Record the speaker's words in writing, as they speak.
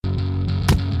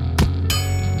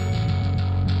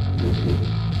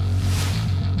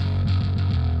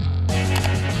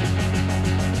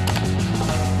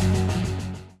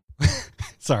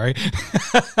Sorry.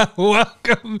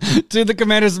 Welcome to the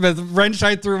Commander Smith.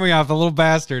 Renshine threw me off, the little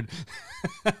bastard.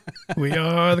 We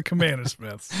are the Commander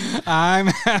Smiths. I'm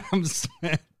Adam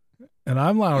Smith. And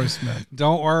I'm Lowry Smith.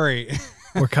 Don't worry.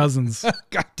 We're cousins.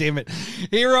 God damn it.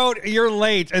 He wrote, you're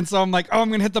late. And so I'm like, oh, I'm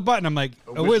going to hit the button. I'm like,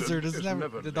 a wizard has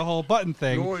never did the whole button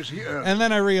thing. And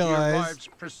then I realized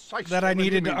that I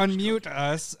needed to unmute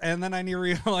us. And then I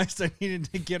realized I needed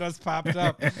to get us popped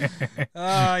up.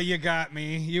 You got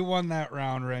me. You won that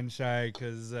round, Renshai,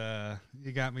 because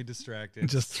you got me distracted.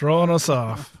 Just throwing us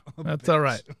off. That's all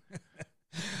right.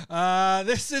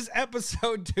 This is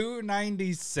episode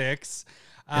 296.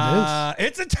 It is.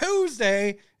 It's a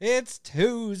Tuesday. It's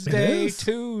Tuesday.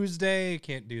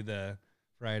 Can't do the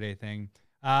Friday thing.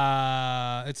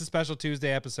 It's a special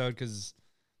Tuesday episode because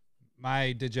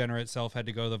my degenerate self had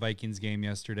to go to the Vikings game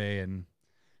yesterday. And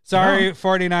sorry,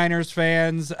 49ers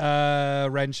fans,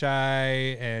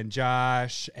 Renshai and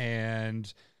Josh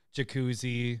and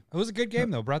Jacuzzi. It was a good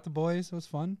game, though. Brought the boys. It was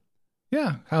fun.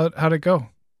 Yeah. How'd it go?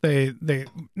 They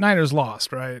Niners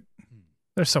lost, right?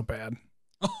 They're so bad.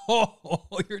 Oh,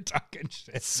 you're talking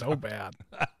shit. It's so bad.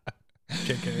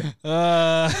 JK.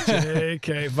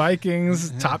 JK. Vikings,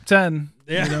 top 10.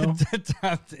 Yeah, you know?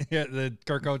 The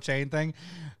Kirko chain thing.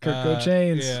 Kirko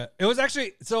chains. Yeah. It was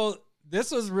actually, so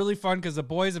this was really fun because the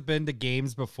boys have been to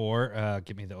games before.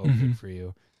 Give me the open for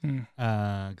you. Go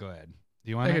ahead.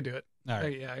 Do you want I can do it. All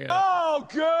right. Yeah, Oh,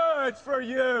 good for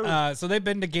you. So they've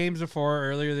been to games before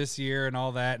earlier this year and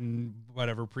all that and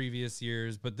whatever previous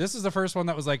years. But this is the first one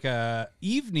that was like a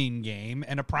evening game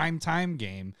and a prime time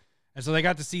game. And so they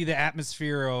got to see the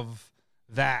atmosphere of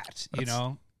that, you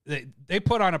know. They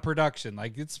put on a production.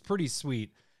 Like, it's pretty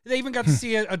sweet. They even got to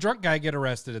see a drunk guy get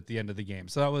arrested at the end of the game.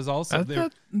 So that was also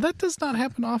that does not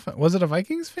happen often. Was it a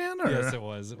Vikings fan? Or? Yes, it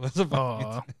was. It was a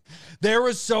Vikings. There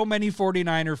was so many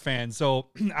 49er fans. So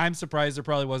I'm surprised there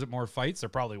probably wasn't more fights. There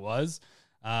probably was.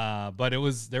 But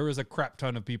there was a crap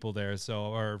ton of people there. Or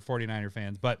 49er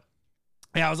fans. But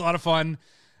yeah, it was a lot of fun.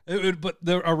 But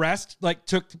the arrest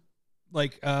took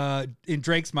in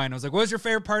Drake's mind, I was like, what was your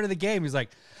favorite part of the game? He's like,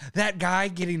 that guy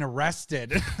getting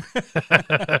arrested.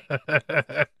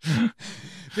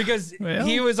 Because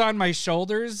he was on my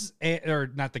shoulders,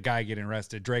 or not the guy getting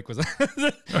arrested. Drake was,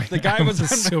 the guy was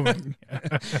assuming.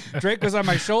 Drake was on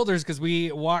my shoulders because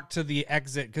we walked to the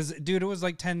exit. Because, dude, it was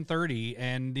like 10:30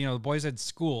 and, the boys had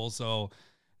school. So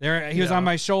he was on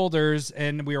my shoulders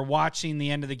and we were watching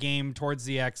the end of the game towards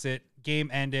the exit. Game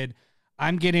ended.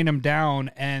 I'm getting him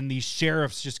down, and these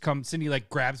sheriffs just come. Cindy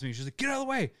grabs me. She's like, "Get out of the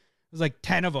way!" It was like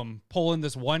 10 of them pulling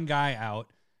this one guy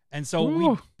out, and so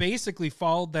we basically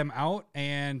followed them out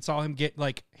and saw him get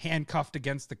handcuffed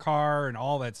against the car and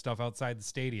all that stuff outside the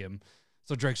stadium.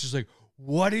 So Drake's just like,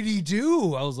 "What did he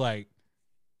do?" I was like,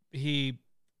 "He's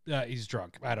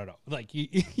drunk. I don't know.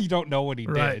 You don't know what he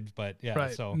did, but yeah."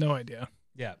 Right. So no idea.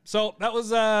 Yeah. So that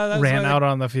was ran out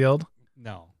on the field.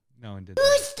 No one did.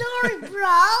 True story,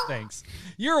 bro. Thanks.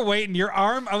 You're waiting. Your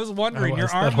arm, I was wondering, your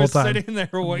arm was sitting there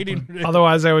waiting.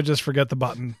 Otherwise, I would just forget the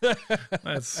button.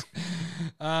 That's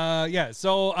yeah.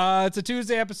 So it's a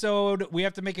Tuesday episode. We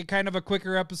have to make it kind of a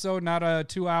quicker episode, not a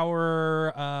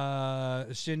 2-hour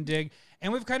shindig.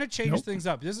 And we've kind of changed things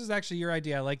up. This is actually your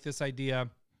idea. I like this idea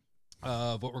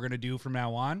of what we're going to do from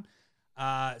now on.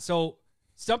 So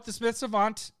Stump the Smith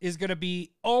Savant is going to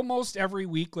be almost every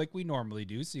week like we normally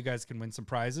do, so you guys can win some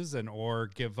prizes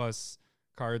or give us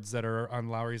cards that are on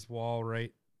Lowry's wall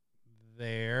right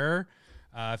there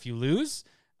if you lose.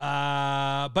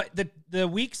 But the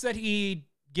weeks that he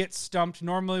gets stumped,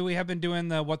 normally we have been doing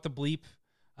the what the bleep,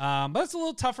 but it's a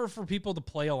little tougher for people to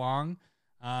play along.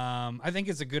 I think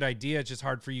it's a good idea. It's just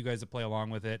hard for you guys to play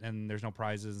along with it, and there's no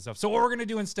prizes and stuff. So what we're going to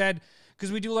do instead,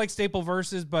 because we do like Staple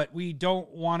Versus, but we don't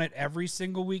want it every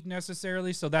single week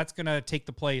necessarily, so that's going to take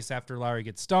the place after Lowry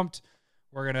gets stumped.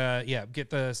 We're going to,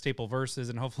 get the Staple Versus,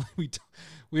 and hopefully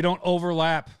we don't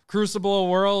overlap Crucible of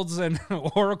Worlds and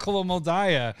Oracle of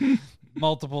Moldiah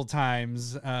multiple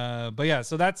times. But yeah,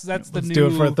 so that's Let's the new. do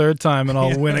it for a third time, and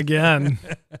I'll win again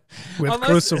with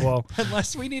Crucible.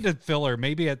 Unless we need a filler,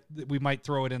 maybe we might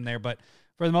throw it in there. But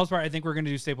for the most part, I think we're going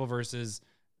to do Staple Versus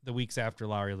the weeks after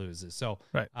Lowry loses. So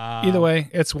right. Either way,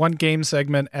 it's one game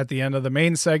segment at the end of the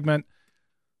main segment,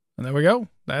 and there we go.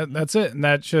 That's it, and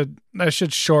that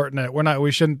should shorten it.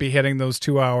 We shouldn't be hitting those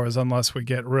 2 hours unless we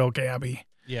get real gabby.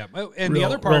 Yeah, and the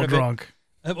other part of drunk.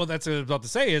 Well, that's what I was about to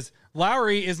say is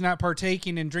Lowry is not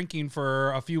partaking in drinking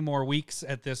for a few more weeks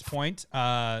at this point.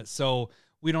 So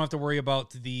we don't have to worry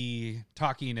about the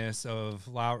talkiness of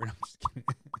Lowry. No, I'm just kidding.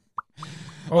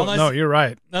 Oh, no, you're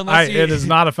right. It is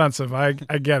not offensive. I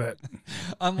get it.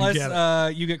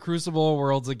 Unless you get Crucible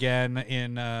Worlds again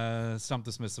in Stump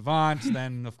the Smith Savant,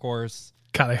 then of course.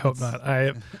 God, I hope not.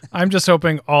 I'm just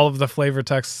hoping all of the flavor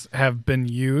texts have been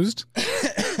used,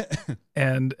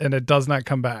 and it does not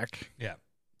come back. Yeah.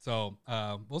 So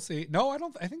we'll see. No, I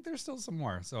don't. I think there's still some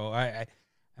more. So I'm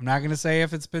not gonna say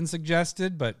if it's been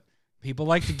suggested, but people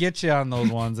like to get you on those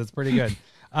ones. It's pretty good.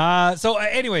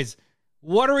 Anyways,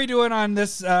 what are we doing on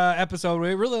this episode?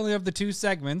 We really only have the 2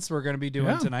 segments we're gonna be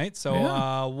doing tonight.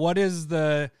 So what is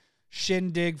the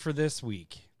shindig for this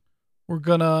week? We're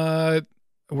gonna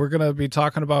be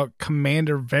talking about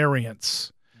commander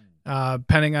variants.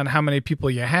 Depending on how many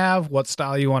people you have, what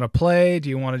style you want to play. Do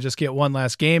you want to just get one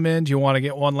last game in? Do you want to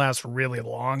get one last really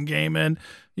long game in?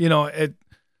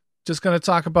 Just going to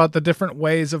talk about the different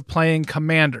ways of playing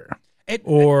commander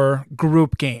or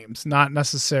group games, not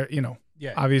necessarily,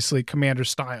 obviously commander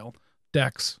style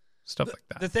decks, stuff like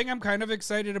that. The thing I'm kind of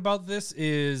excited about this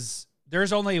is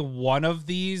there's only one of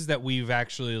these that we've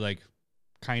actually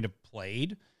kind of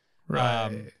played.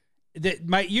 Right.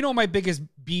 My biggest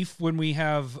beef when we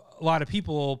have a lot of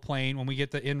people playing when we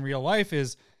get in real life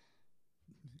is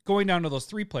going down to those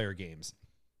 3-player games.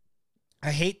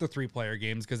 I hate the 3-player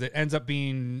games because it ends up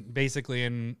being basically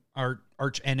an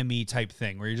arch enemy type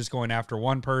thing where you're just going after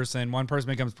one person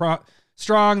becomes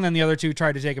strong, then the other 2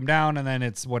 try to take him down, and then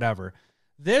it's whatever.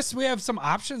 This, we have some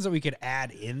options that we could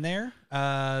add in there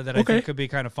that I think could be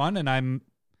kind of fun, and I'm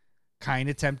kind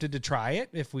of tempted to try it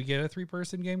if we get a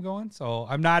 3-person game going. So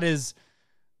I'm not as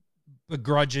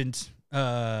begrudgent.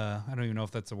 I don't even know if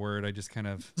that's a word. I just kind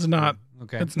of. It's not.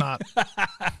 Okay. It's not.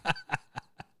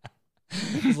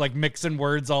 It's like mixing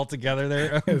words all together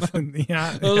there.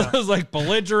 Yeah. It was like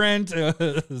belligerent.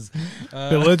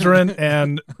 Belligerent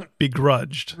and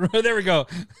begrudged. There we go.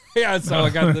 Yeah. So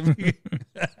I got the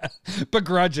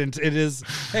begrudgent. It is.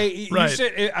 Hey, right. You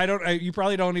should. You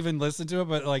probably don't even listen to it,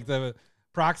 but the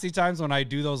proxy times when I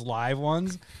do those live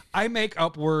ones, I make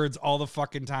up words all the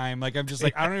fucking time. I'm just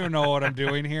I don't even know what I'm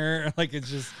doing here. It's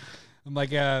just, I'm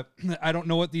I don't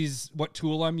know what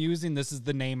tool I'm using. This is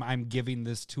the name I'm giving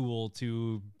this tool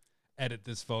to edit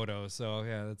this photo. So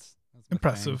yeah, that's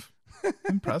impressive.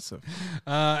 Impressive.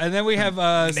 And then we have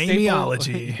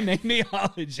Nameology.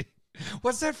 Nameology.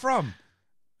 What's that from?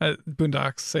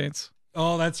 Boondock Saints.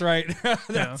 Oh, that's right.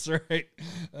 That's right.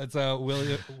 That's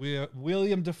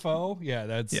William Dafoe. Yeah,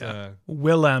 that's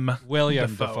Willem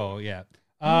Dafoe. Yeah.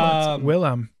 It's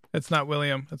Willem. It's not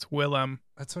William. It's Willem.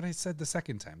 That's what I said the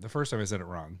second time. The first time I said it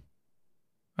wrong.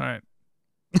 All right.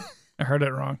 I heard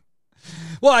it wrong.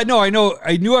 Well, I know.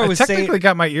 I knew I was technically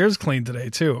got my ears cleaned today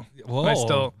too. Whoa. I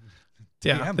still.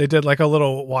 Yeah, damn. They did a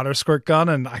little water squirt gun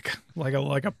and like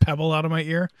a pebble out of my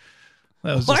ear.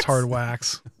 That was just hard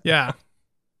wax. Yeah.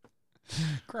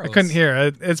 Gross. I couldn't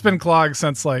hear. It's been clogged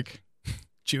since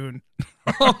June.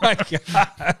 Oh my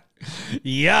God.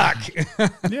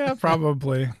 Yuck. Yeah,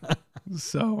 probably.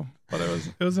 So, but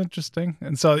it was interesting.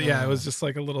 And so, yeah, it was just a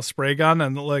little spray gun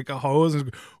and a hose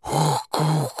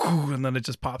and then it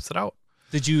just pops it out.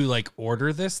 Did you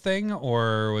order this thing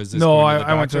or was this? No,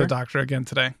 I went to the doctor again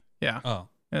today. Yeah. Oh.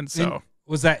 And so.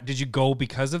 Did you go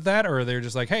because of that or they're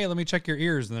just hey, let me check your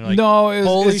ears? And they're like, no,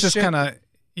 it's just kind of,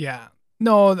 yeah.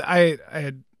 No, I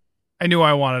knew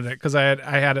I wanted it because I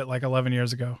had it 11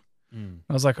 years ago.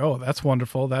 I was like, oh, that's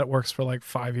wonderful. That works for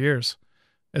 5 years.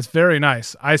 It's very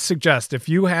nice. I suggest if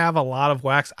you have a lot of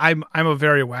wax, I'm a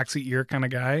very waxy ear kind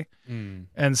of guy.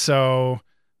 And so,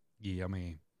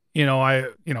 yummy.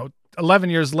 11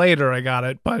 years later I got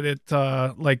it, but it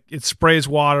it sprays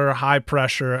water, high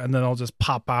pressure, and then it'll just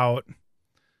pop out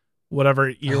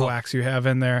whatever earwax you have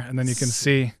in there, and then you can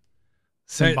see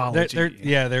symbology.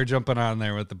 They're jumping on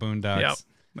there with the Boondocks. Yep,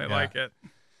 they like it.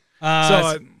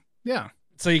 Yeah.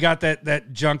 So you got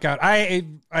that junk out.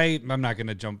 I'm not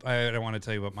gonna jump. I don't want to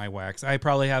tell you about my wax. I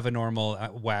probably have a normal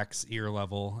wax ear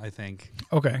level, I think.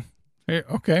 Okay.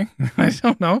 I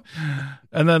don't know.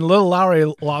 And then little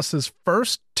Lowry lost his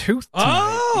first tooth tonight.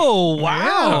 Oh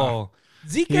wow! Yeah.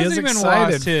 Zeke hasn't even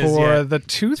lost his for yet. The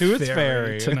tooth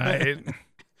fairy tonight.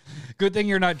 Good thing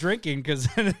you're not drinking because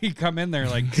you come in there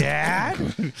Dad,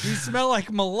 you smell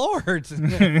like my lord.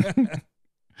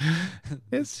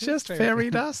 It's just fairy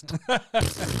dust.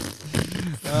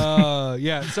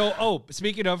 Yeah. So,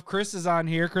 speaking of,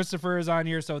 Christopher is on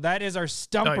here. So that is our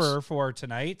stumper for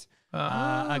tonight.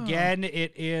 Again,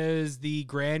 it is the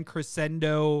Grand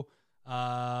Crescendo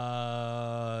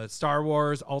Star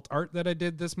Wars alt art that I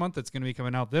did this month. It's going to be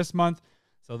coming out this month.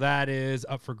 So that is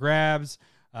up for grabs.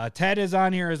 Ted is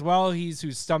on here as well. He's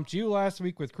who stumped you last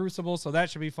week with Crucible. So that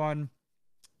should be fun.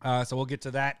 So we'll get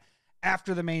to that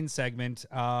after the main segment.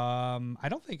 I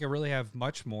don't think I really have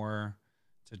much more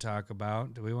to talk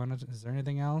about. Do we want to? Is there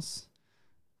anything else?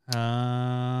 So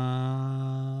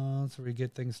we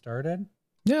get things started.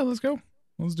 Yeah, let's go.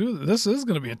 Let's do it. This is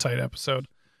going to be a tight episode.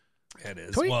 It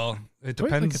is. Tweet. Well, it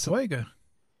Tweet like depends. a twig.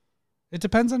 It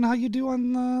depends on how you do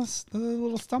on the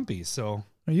little stumpies. So,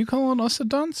 Are you calling us a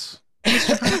dunce,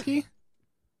 Mr. Hockey?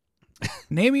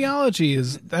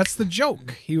 Nameology that's the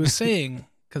joke he was saying,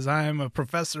 because I'm a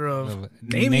professor of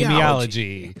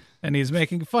nameology. And he's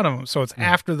making fun of him. So it's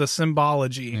after the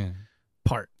symbology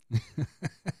part.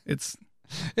 It's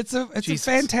a Jesus.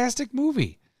 fantastic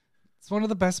movie. It's one of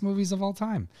the best movies of all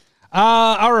time.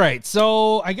 All right,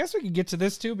 so I guess we can get to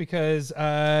this too, because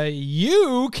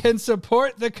you can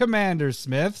support the Commander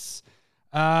Smiths.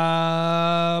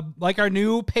 Like our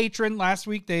new patron last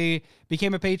week, they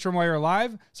became a patron while you're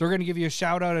alive. So we're going to give you a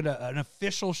shout out, an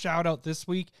official shout out this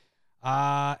week.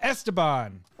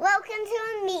 Esteban. Welcome to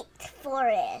a meat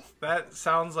forest. That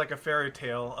sounds like a fairy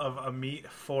tale of a meat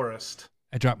forest.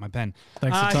 I dropped my pen.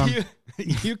 Thanks a ton.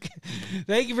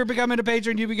 Thank you for becoming a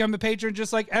patron. You become a patron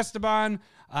just like Esteban.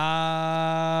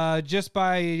 Just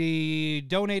by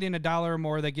donating $1 or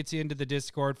more, that gets you into the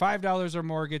Discord. $5 or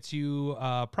more gets you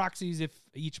proxies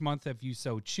each month if you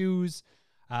so choose.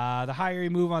 The higher you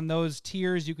move on those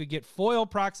tiers, you could get foil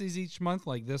proxies each month,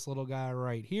 like this little guy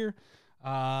right here.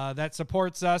 That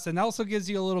supports us and also gives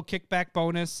you a little kickback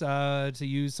bonus to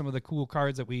use some of the cool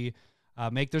cards that we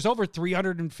make. There's over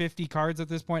 350 cards at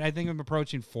this point. I think I'm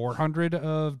approaching 400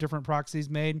 of different proxies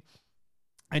made,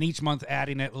 and each month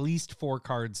adding at least 4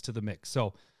 cards to the mix.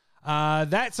 So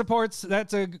that's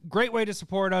a great way to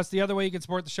support us. The other way you can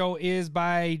support the show is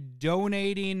by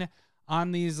donating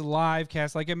on these live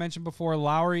casts. Like I mentioned before,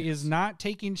 Lowry is not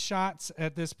taking shots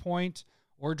at this point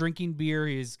or drinking beer.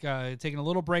 He's taking a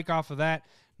little break off of that.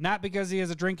 Not because he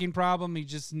has a drinking problem. He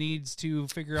just needs to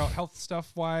figure out health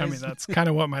stuff wise. I mean, that's kind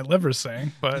of what my liver's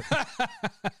saying, but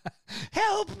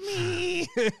help me.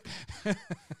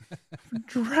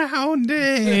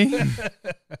 Drowning.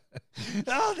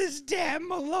 Oh, this damn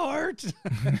Malort.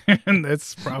 And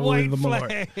it's probably White the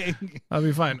Malort. flag. I'll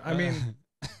be fine. I mean,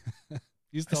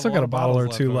 You I still got a bottle or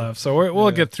two left, so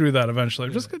we'll get through that eventually.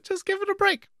 Yeah. Just give it a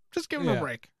break. Just give it a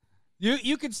break.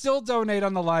 You can still donate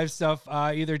on the live stuff,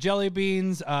 either jelly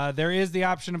beans. There is the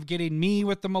option of getting me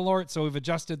with the Malort, so we've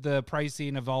adjusted the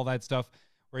pricing of all that stuff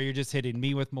where you're just hitting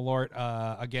me with Malort.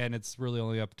 Again, it's really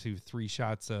only up to 3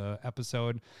 shots a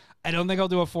episode. I don't think I'll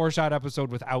do a 4-shot episode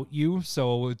without you,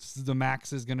 so the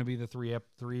max is going to be the 3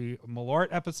 Malort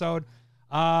episode.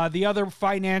 The other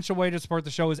financial way to support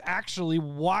the show is actually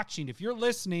watching. If you're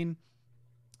listening,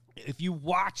 if you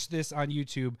watch this on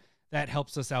YouTube, that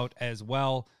helps us out as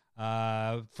well.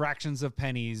 Fractions of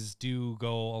pennies do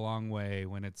go a long way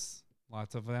when it's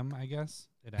lots of them, I guess.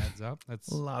 It adds up.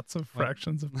 That's lots of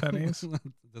fractions of pennies.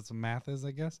 That's what math is,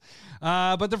 I guess.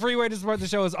 But the free way to support the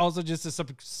show is also just to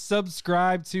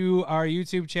subscribe to our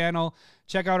YouTube channel.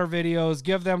 Check out our videos.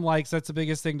 Give them likes. That's the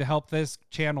biggest thing to help this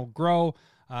channel grow.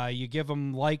 You give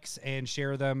them likes and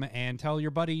share them and tell your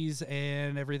buddies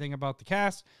and everything about the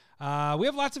cast. We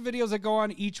have lots of videos that go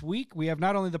on each week. We have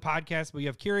not only the podcast, but we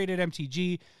have Curated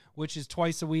MTG, which is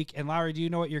twice a week. And Lowry, do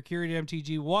you know what your Curated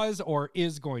MTG was or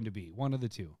is going to be? One of the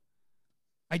two.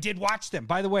 I did watch them.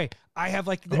 By the way, I have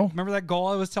remember that goal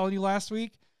I was telling you last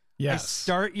week? Yes. I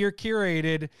start your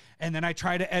Curated, and then I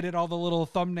try to edit all the little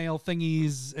thumbnail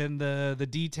thingies and the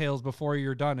details before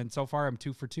you're done. And so far, I'm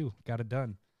 2 for 2. Got it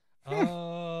done.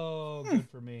 Oh, good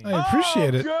for me. I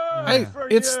appreciate it.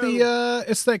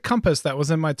 It's that compass that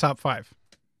was in my top 5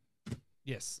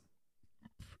 Yes.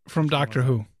 from Doctor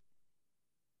Who.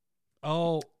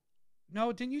 Oh,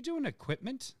 no, didn't you do an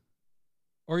equipment?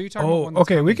 Or are you talking about one that's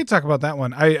okay, we coming? could talk about that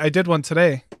one. I did one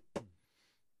today.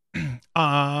 Oh,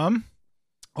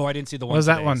 I didn't see the one. What was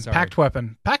that today. one? Sorry. Pact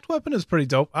Weapon. Pact Weapon is pretty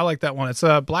dope. I like that one. It's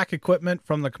black equipment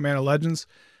from the Commander Legends.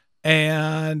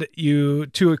 And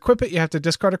to equip it, you have to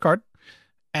discard a card.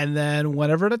 And then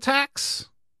whenever it attacks,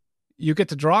 you get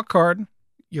to draw a card.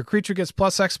 Your creature gets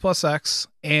 +X/+X,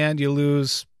 and you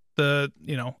lose the,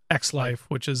 X life,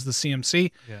 which is the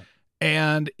CMC. Yeah.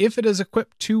 And if it is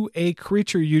equipped to a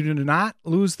creature, you do not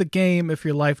lose the game if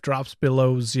your life drops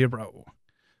below 0.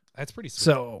 That's pretty sweet.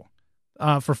 So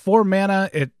for 4 mana,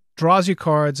 it draws you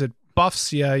cards. It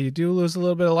buffs you. You do lose a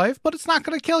little bit of life, but it's not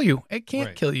going to kill you. It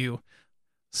can't kill you.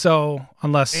 So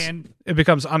unless it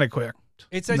becomes unequipped.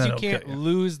 It says you can't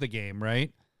lose the game,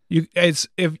 right? If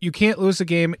you can't lose the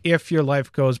game if your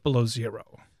life goes below 0.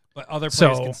 But other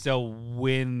players can still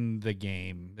win the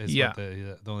game. Is what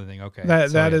the only thing. Okay.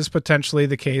 That is potentially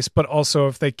the case, but also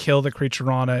if they kill the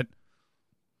creature on it,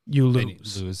 you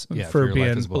lose for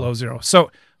being below 0.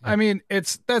 So I mean,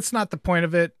 that's not the point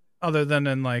of it, other than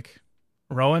in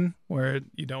Rowan, where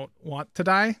you don't want to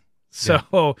die.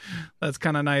 So that's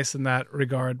kind of nice in that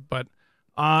regard. But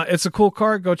it's a cool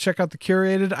card. Go check out the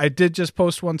curated. I did just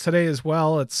post one today as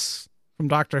well. It's from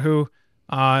Doctor Who.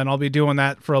 And I'll be doing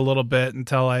that for a little bit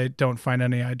until I don't find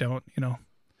any.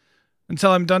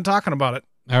 Until I'm done talking about it.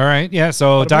 All right. Yeah.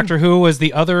 So Doctor Who was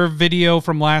the other video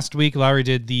from last week. Lowry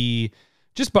did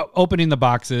just opening the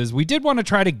boxes. We did want to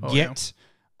try to get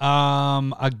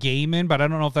a game in, but I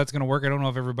don't know if that's going to work. I don't know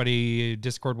if everybody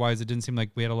Discord wise, it didn't seem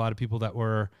like we had a lot of people that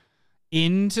were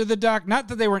into the not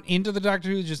that they weren't into the Doctor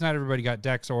Who, just not everybody got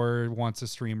decks or wants to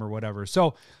stream or whatever.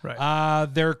 So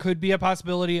there could be a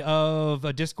possibility of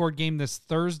a Discord game this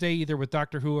Thursday, either with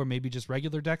Doctor Who or maybe just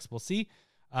regular decks. We'll see.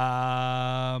 Then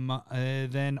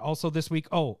also this week,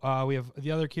 we have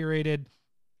the other curated,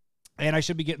 and I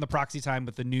should be getting the proxy time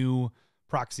with the new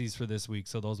proxies for this week.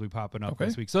 So those will be popping up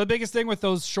this week. So the biggest thing with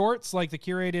those shorts, like the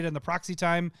curated and the proxy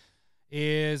time,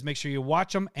 is make sure you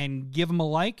watch them and give them a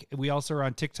like. We also are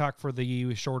on TikTok for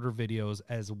the shorter videos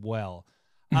as well.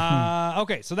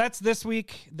 Okay, so that's this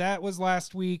week. That was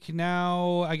last week.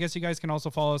 Now, I guess you guys can also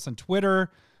follow us on Twitter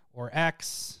or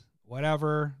X,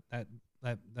 whatever.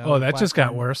 That just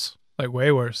got worse. Like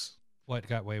way worse. What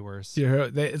got way worse? They're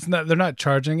not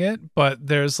charging it, but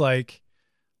there's like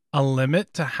a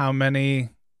limit to how many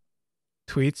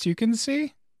tweets you can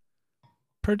see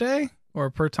per day or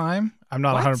per time. I'm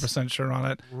not 100% sure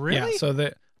on it. Really? Yeah, so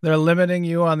they're limiting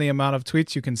you on the amount of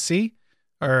tweets you can see.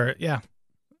 So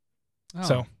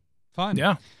fun.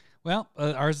 Yeah. Well,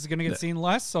 ours is going to get seen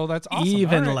less, so that's awesome.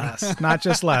 Even less. Not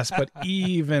just less, but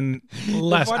even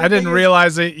less. I didn't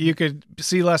realize that you could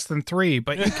see less than 3,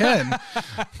 but you can.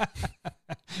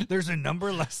 There's a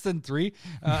number less than 3.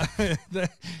 The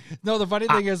funny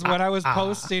thing is when I was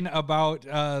posting about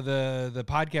the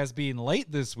podcast being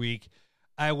late this week,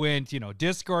 I went,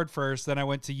 Discord first, then I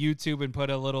went to YouTube and put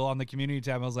a little on the community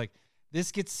tab. I was like,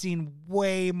 this gets seen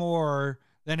way more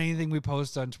than anything we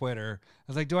post on Twitter. I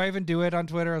was like, do I even do it on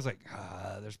Twitter? I was like,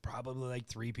 there's probably like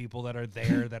 3 people that are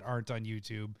there that aren't on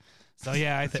YouTube. So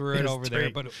yeah, I threw it over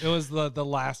there, but it was the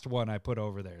last one I put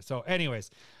over there. So anyways,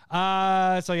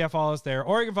 so yeah, follow us there,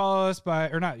 or you can follow us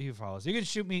you can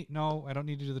shoot me. No, I don't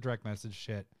need to do the direct message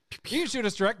shit. You can shoot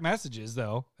us direct messages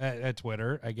though at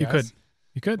Twitter, I guess.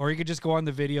 You could, or you could just go on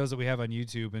the videos that we have on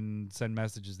YouTube and send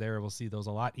messages there. We'll see those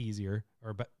a lot easier,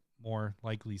 more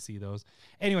likely see those.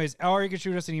 Anyways, or you can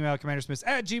shoot us an email,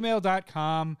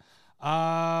 commandersmiths@gmail.com.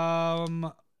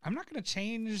 I'm not going to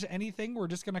change anything. We're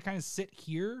just going to kind of sit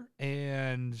here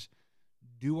and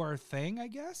do our thing, I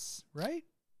guess. Right?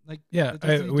 Like,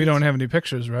 we don't have any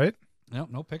pictures, right?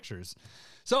 No pictures.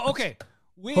 So, okay.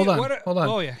 Hold on.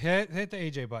 Oh yeah. Hit the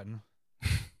AJ button.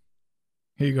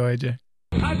 Here you go, AJ.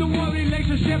 I don't want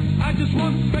relationship. I just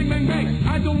want bang, bang, bang.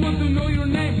 I don't want to know your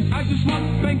name. I just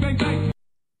want bang, bang, bang.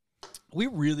 We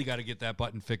really got to get that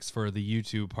button fixed for the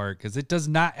YouTube part because it does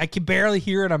not. I can barely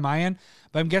hear it on my end,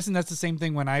 but I'm guessing that's the same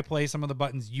thing when I play some of the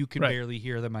buttons. You can barely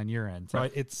hear them on your end. So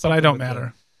but I don't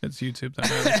matter. It's YouTube that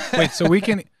matters. Wait, so we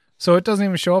can. So it doesn't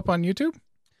even show up on YouTube?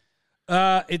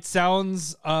 It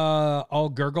sounds all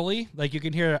gurgly. Like you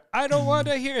can hear. I don't want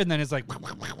to hear, and then it's like,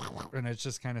 and it's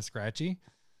just kind of scratchy.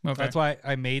 Okay. That's why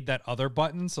I made that other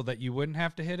button so that you wouldn't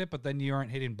have to hit it, but then you aren't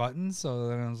hitting buttons. So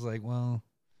then I was like, well.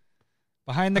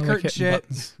 Behind the curtain shit.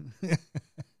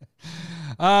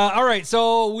 All right,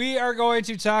 so we are going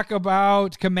to talk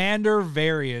about Commander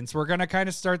variants. We're going to kind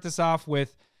of start this off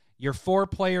with your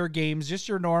 4-player games, just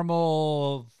your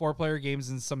normal 4-player games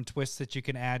and some twists that you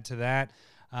can add to that.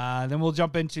 Then we'll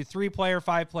jump into 3-player,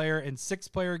 5-player, and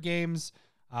 6-player games.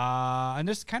 And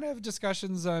just kind of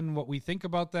discussions on what we think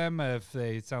about them, if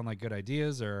they sound like good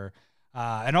ideas or...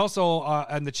 and also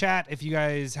in the chat, if you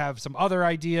guys have some other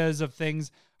ideas of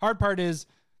things. Hard part is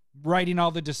writing all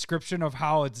the description of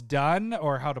how it's done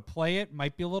or how to play it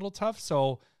might be a little tough.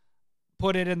 So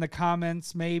put it in the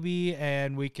comments maybe,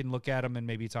 and we can look at them and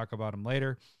maybe talk about them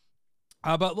later.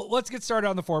 But let's get started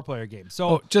on the 4-player game.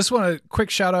 So just want a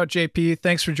quick shout out, JP.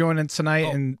 Thanks for joining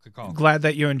tonight, and glad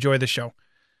that you enjoy the show.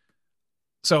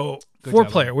 So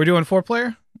 4-player, we're doing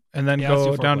 4-player, and then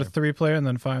go down to 3-player, and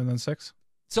then 5, and then 6.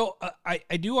 So I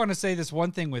do want to say this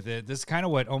one thing with it. This is kind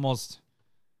of what almost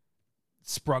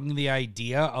sprung the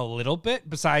idea a little bit.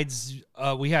 Besides,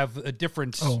 we have a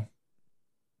different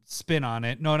spin on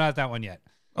it. No, not that one yet.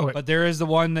 Okay. But there is the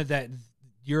one that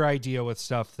your idea with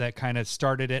stuff that kind of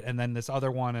started it, and then this other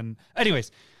one. And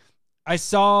anyways, I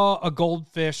saw a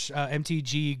goldfish,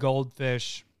 MTG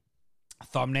goldfish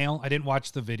thumbnail. I didn't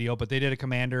watch the video, but they did a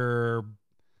Commander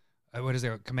what is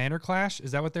it? Commander Clash?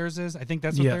 Is that what theirs is? I think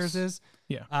that's what Yes. theirs is.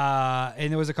 Yeah.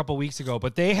 And it was a couple weeks ago,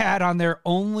 but they had on there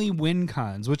only win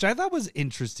cons, which I thought was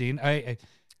interesting. I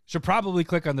should probably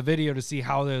click on the video to see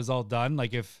how that is all done.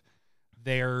 Like if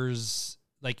there's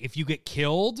like, if you get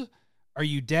killed, are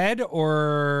you dead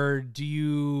or do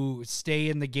you stay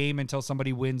in the game until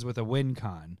somebody wins with a win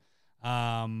con?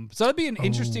 So that'd be an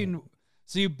interesting.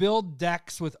 So you build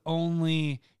decks with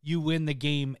only you win the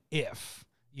game if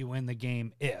you win the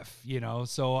game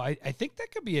so I think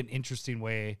that could be an interesting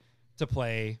way to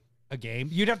play a game.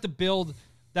 You'd have to build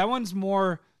that one's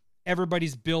more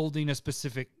everybody's building a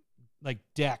specific like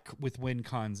deck with win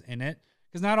cons in it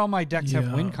because not all my decks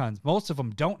have win cons. Most of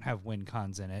them don't have win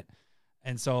cons in it.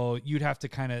 And so you'd have to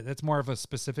that's more of a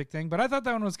specific thing. But I thought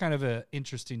that one was kind of an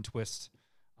interesting twist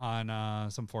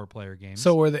on some 4-player games.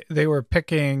 So were they were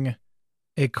picking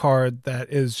a card that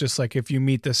is just like if you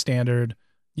meet the standard,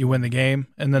 you win the game,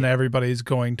 and then everybody's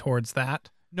going towards that?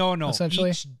 No.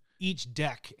 Essentially? Each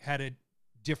deck had a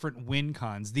different win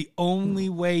cons. The only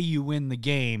way you win the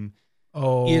game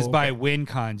is by win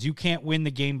cons. You can't win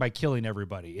the game by killing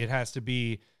everybody. It has to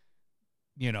be,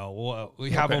 we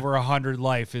have over 100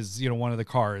 life is, one of the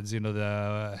cards,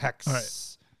 the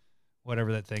hex,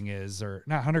 whatever that thing is, or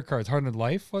not 100 cards, 100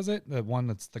 life, was it? The one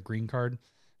that's the green card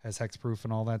has hexproof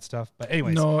and all that stuff. But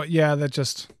anyways. No, yeah, that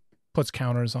just puts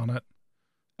counters on it.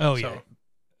 Oh, yeah.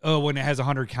 Oh, when it has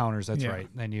 100 counters, that's right.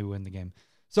 Then you win the game.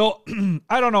 So,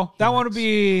 I don't know. That one would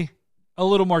be a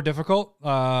little more difficult.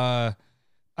 I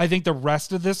think the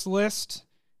rest of this list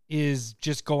is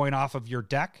just going off of your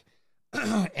deck.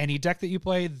 Any deck that you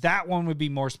play, that one would be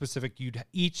more specific.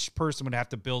 Each person would have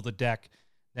to build a deck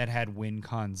that had win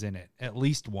cons in it. At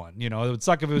least one. It would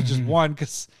suck if it was just one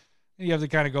because you have to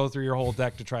kind of go through your whole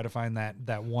deck to try to find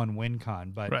that one win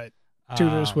con. But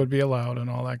tutors would be allowed and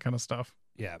all that kind of stuff.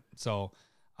 Yeah. So,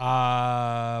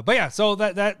 but yeah, so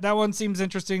that one seems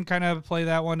interesting. Kind of play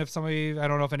that one. If somebody, I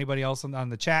don't know if anybody else on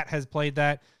the chat has played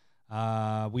that.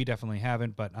 We definitely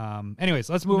haven't. But anyways,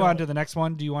 let's move on to the next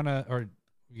one. Do you want to, or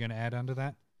you going to add on to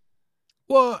that?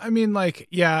 Well, I mean,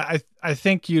 I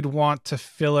think you'd want to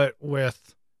fill it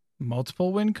with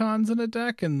multiple win cons in a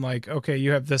deck, and okay,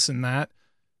 you have this and that.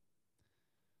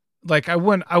 I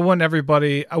wouldn't want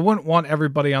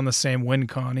everybody on the same win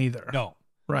con either. No.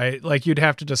 Right? You'd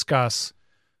have to discuss,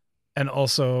 and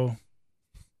also,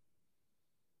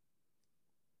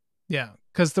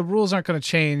 because the rules aren't going to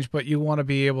change, but you want to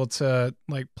be able to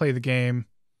play the game.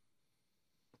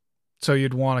 So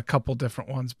you'd want a couple different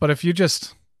ones. But if you're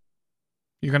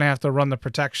going to have to run the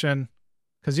protection,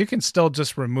 because you can still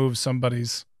just remove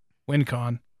somebody's win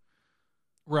con.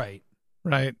 Right.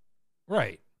 And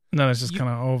then it's just kind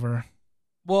of over.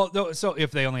 Well, so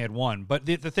if they only had one, but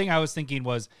the thing I was thinking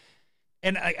was,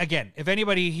 and again, if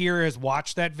anybody here has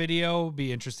watched that video, it'd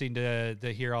be interesting to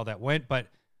hear how that went. But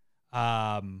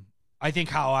I think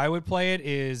how I would play it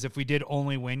is if we did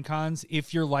only win cons,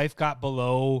 if your life got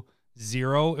below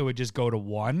 0, it would just go to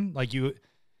 1.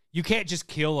 You can't just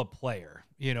kill a player.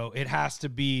 It has to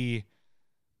be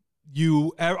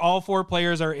all 4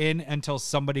 players are in until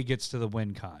somebody gets to the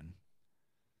win con.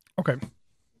 Okay.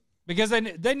 Because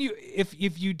then you,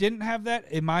 if you didn't have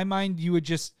that, in my mind, you would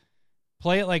just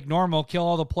play it like normal, kill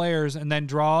all the players, and then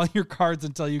draw all your cards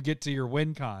until you get to your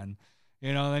win con.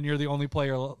 Then you're the only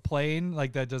player playing.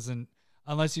 That doesn't,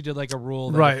 unless you did a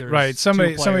rule. That Right.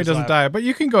 Somebody doesn't left, die, but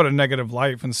you can go to negative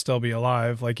life and still be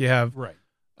alive. You have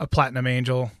a Platinum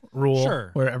Angel rule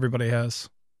where everybody has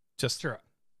just. Sure.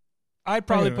 I'd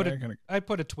probably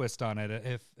put a twist on it.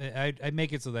 If I'd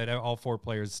make it so that all 4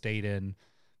 players stayed in,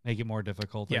 make it more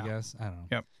difficult, I guess. I don't know.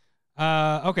 Yep.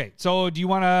 Okay. So do you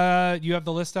have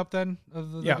the list up then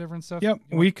of the different stuff? Yep.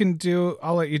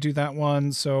 I'll let you do that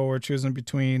one. So we're choosing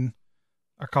between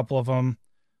a couple of them.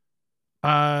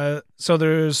 So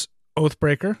there's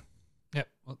Oathbreaker. Yep.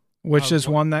 Which is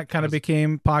one that kind of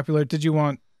became popular.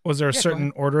 Was there a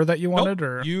certain order that you wanted?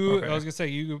 Nope. Okay. I was gonna say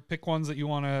you pick ones that you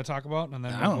want to talk about, and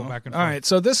then we'll go back and forth. All right.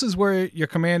 So this is where your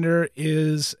commander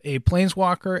is a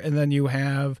planeswalker, and then you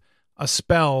have a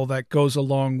spell that goes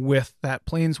along with that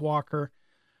planeswalker.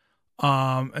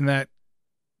 And that,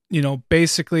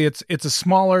 basically it's a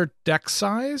smaller deck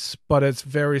size, but it's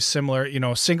very similar,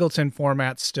 singleton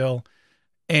format still.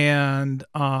 And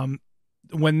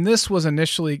when this was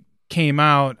initially came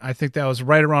out, I think that was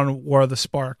right around War of the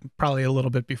Spark, probably a little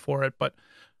bit before it, but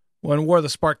when War of the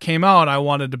Spark came out, I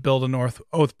wanted to build an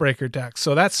Oathbreaker deck.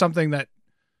 So that's something that,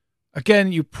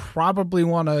 again, you probably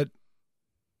want to,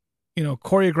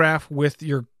 choreograph with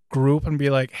your group and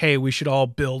be like, hey, we should all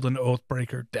build an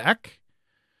Oathbreaker deck,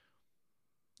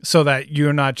 so that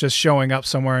you're not just showing up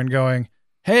somewhere and going,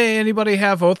 hey, anybody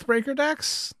have Oathbreaker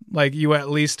decks? Like you at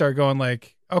least are going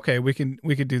like, okay, we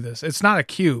could do this. It's not a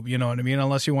cube, you know what I mean?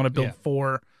 Unless you want to build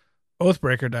 4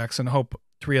 Oathbreaker decks and hope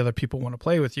 3 other people want to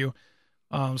play with you.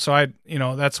 So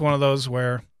that's one of those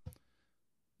where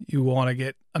you want to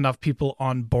get enough people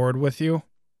on board with you.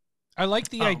 I like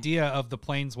the idea of the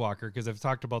Planeswalker because I've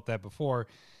talked about that before.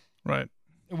 Right.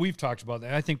 We've talked about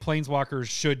that. I think Planeswalkers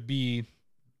should be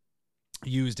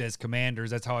used as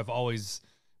commanders. That's how I've always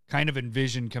kind of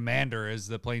envisioned Commander, as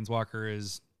the Planeswalker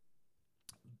is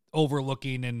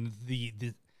overlooking and the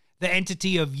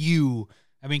entity of you.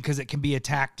 I mean, because it can be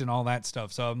attacked and all that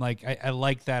stuff. So I'm like, I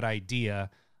like that idea.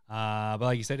 But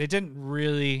like you said, it didn't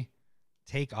really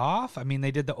take off. I mean,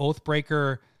 they did the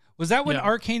Oathbreaker. Was that when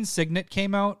Arcane Signet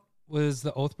came out? Was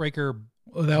the Oathbreaker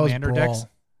that was Commander Brawl. decks?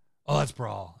 Oh, that's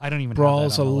Brawl. I don't even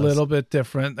Brawl's have that a on the little list. bit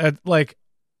different.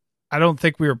 I don't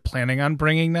think we were planning on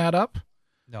bringing that up.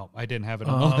 No, I didn't have it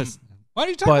on the list. Why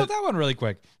don't you talk about that one really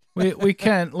quick? we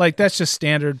can, like, that's just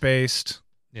standard based.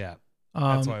 Yeah.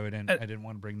 That's why I didn't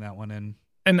want to bring that one in.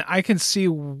 And I can see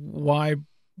why,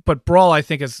 but Brawl, I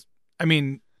think, is, I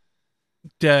mean,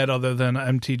 dead other than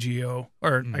MTGO,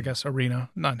 or I guess Arena,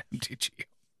 not MTGO.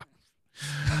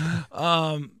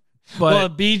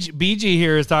 But BG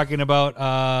here is talking about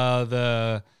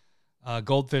the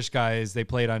Goldfish guys. They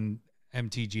played on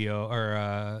MTGO or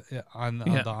on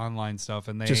the online stuff,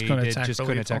 and they just couldn't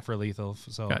attack for lethal.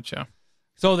 So gotcha.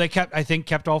 So they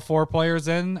kept all 4 players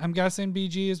in. I'm guessing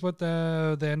BG is what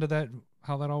the end of that,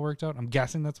 how that all worked out. I'm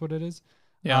guessing that's what it is.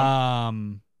 Yeah.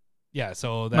 Yeah.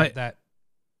 So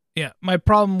my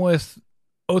problem with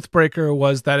Oathbreaker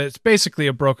was that it's basically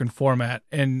a broken format,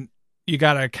 and you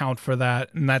got to account for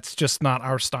that, and that's just not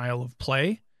our style of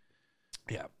play.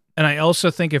 Yeah. And I also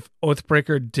think if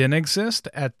Oathbreaker didn't exist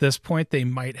at this point, they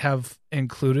might have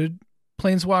included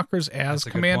Planeswalkers as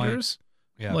commanders,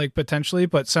 like potentially.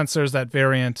 But since there's that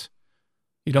variant,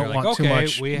 you don't want too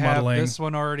much we muddling. have this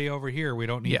one already over here. We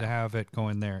don't need to have it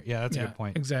going there. Yeah, that's a good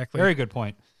point. Exactly. Very good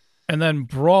point. And then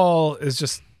Brawl is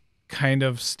just kind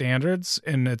of standards,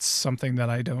 and it's something that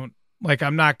I don't like.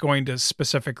 I'm not going to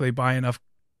specifically buy enough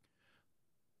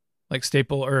like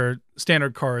staple or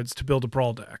standard cards to build a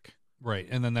Brawl deck. Right.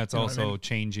 And then that's also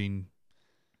changing.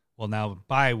 Well, now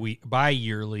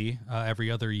bi-yearly,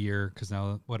 every other year, because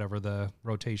now whatever the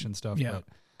rotation stuff. Yeah. But,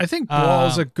 I think Brawl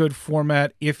is a good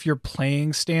format if you're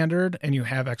playing standard and you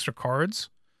have extra cards.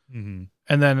 Mm-hmm.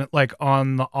 And then like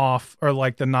on the off or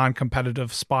like the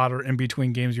non-competitive spot or in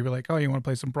between games, you're like, oh, you want to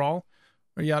play some Brawl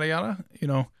or yada,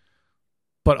 yada,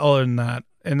 But other than that,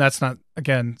 and that's not,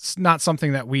 again, it's not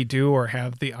something that we do or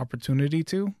have the opportunity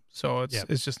to. So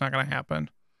it's just not going to happen.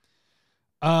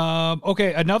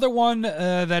 Okay. Another one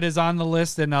that is on the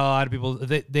list, and a lot of people,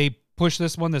 they push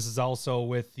this one. This is also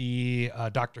with the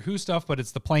Doctor Who stuff, but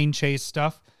it's the Plane Chase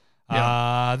stuff.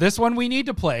 Yeah. This one we need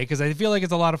to play because I feel like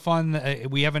it's a lot of fun.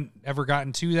 We haven't ever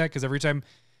gotten to that because every time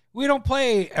we don't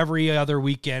play every other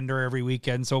weekend or every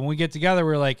weekend. So when we get together,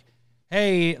 we're like,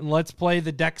 hey, let's play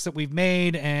the decks that we've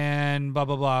made and blah,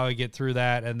 blah, blah. We get through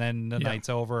that and then the night's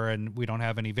over and we don't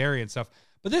have any variant stuff.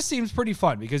 But this seems pretty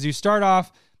fun because you start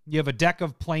off, you have a deck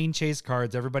of Plane Chase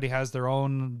cards. Everybody has their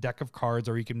own deck of cards,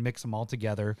 or you can mix them all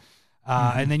together.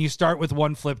 And then you start with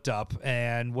one flipped up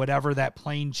and whatever that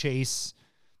Plane Chase,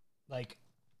 let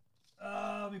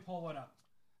me pull one up.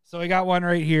 So I got one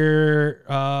right here.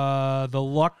 The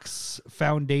Lux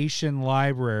Foundation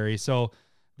Library. So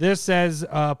this says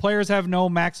players have no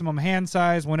maximum hand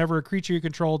size. Whenever a creature you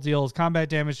control deals combat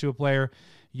damage to a player,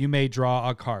 you may draw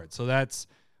a card. So that's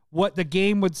what the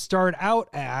game would start out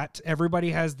at.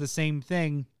 Everybody has the same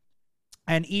thing.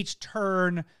 And each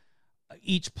turn,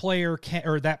 each player can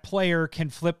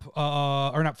flip,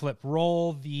 or not flip,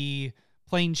 roll the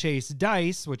Plane Chase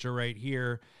dice, which are right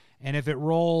here. And if it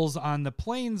rolls on the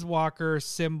Planeswalker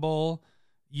symbol,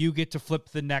 you get to flip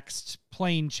the next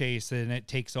Plane Chase and it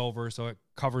takes over. So it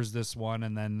covers this one.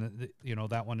 And then,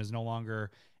 that one is no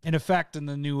longer in effect and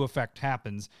the new effect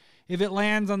happens. If it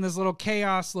lands on this little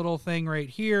chaos little thing right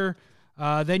here,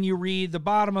 then you read the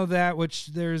bottom of that, which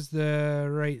there's the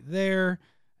right there.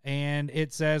 And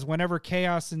it says, whenever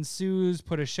chaos ensues,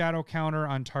 put a shadow counter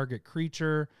on target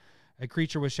creature. A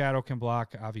creature with shadow can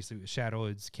block. Obviously, with shadow,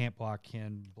 it's can't block,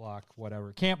 can block,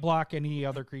 whatever. Can't block any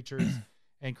other creatures,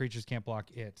 and creatures can't block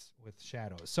it with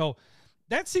shadows. So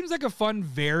that seems like a fun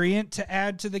variant to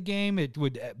add to the game. It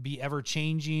would be ever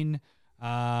changing.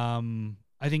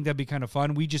 I think that'd be kind of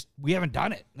fun. We haven't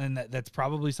done it, and that's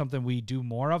probably something we do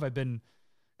more of. I've been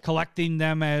collecting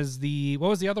them as what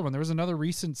was the other one? There was another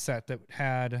recent set that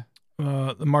had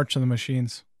the March of the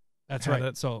Machines. That's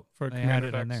right. So for they had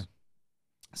it in there.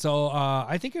 So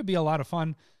I think it'd be a lot of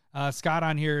fun. Scott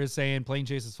on here is saying Plane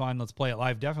Chase is fun. Let's play it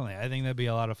live. Definitely. I think that'd be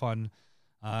a lot of fun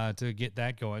to get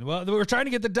that going. Well, we're trying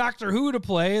to get the Doctor Who to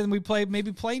play, and we play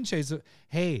maybe Plane Chase.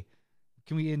 Hey,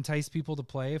 can we entice people to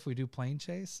play if we do Plane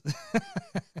Chase?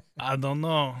 I don't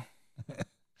know.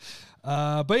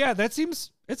 But yeah, it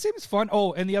seems fun.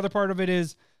 Oh, and the other part of it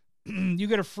is you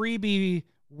get a freebie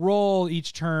roll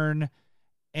each turn,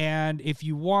 and if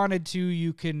you wanted to,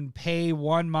 you can pay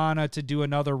 1 mana to do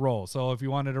another roll. So if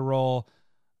you wanted to roll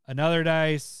another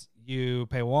dice, you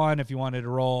pay 1. If you wanted to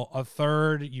roll a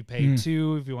third, you pay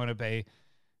 2. If you want to pay,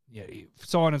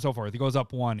 so on and so forth. It goes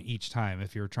up 1 each time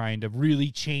if you're trying to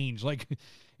really change. Like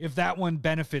if that one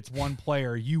benefits one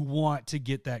player, you want to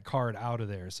get that card out of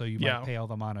there. So you might pay all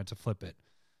the mana to flip it.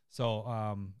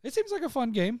 So it seems like a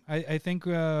fun game. I think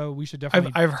we should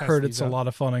definitely. I've heard it's a lot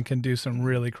of fun and can do some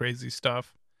really crazy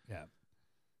stuff. Yeah,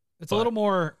 it's a little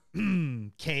more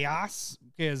chaos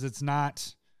because it's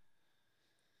not.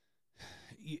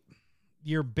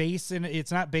 You're basing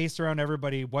it's not based around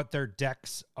everybody what their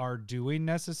decks are doing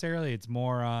necessarily. It's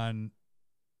more on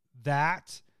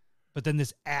that, but then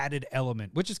this added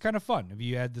element, which is kind of fun. If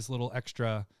you add this little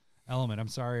extra element. I'm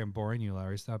sorry, I'm boring you,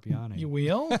 Larry. Stop yawning. You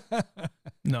will?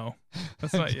 No,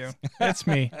 that's not you. That's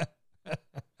me.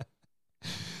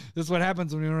 This is what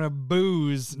happens when we don't have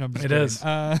booze. No, I'm just it kidding.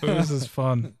 is. Booze is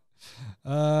fun.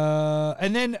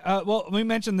 And then, well, we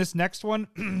mentioned this next one,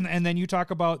 and then you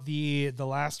talk about the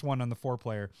last one on the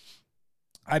 4-player.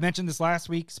 I mentioned this last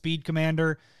week, Speed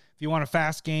Commander. If you want a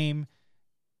fast game,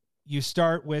 you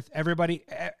start with everybody.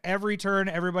 Every turn,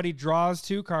 everybody draws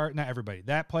 2 cards. Not everybody.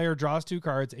 That player draws 2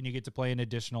 cards, and you get to play an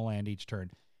additional land each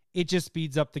turn. It just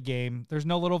speeds up the game. There's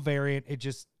no little variant. It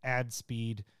just adds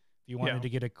speed. If you wanted to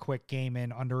get a quick game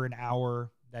in under an hour,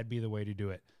 that'd be the way to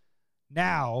do it.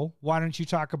 Now, why don't you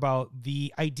talk about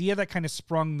the idea that kind of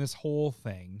sprung this whole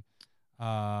thing?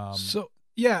 So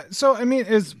I mean,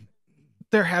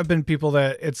 there have been people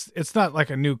that it's not like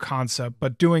a new concept,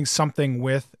 but doing something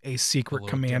with a secret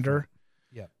commander.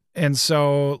 Yeah. And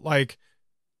so like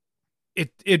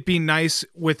it'd be nice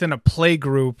within a play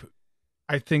group.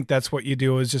 I think that's what you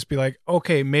do is just be like,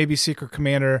 okay, maybe secret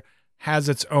commander has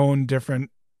its own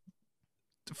different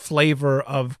flavor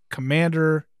of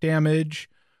commander damage,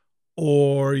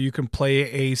 or you can play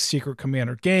a secret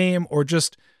commander game, or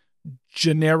just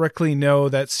generically know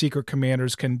that secret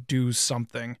commanders can do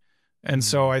something. And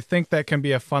so I think that can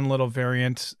be a fun little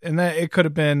variant. And that it could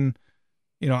have been,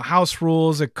 house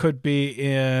rules. It could be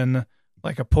in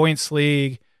like a points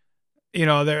league.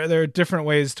 There are different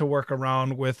ways to work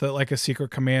around with it, like a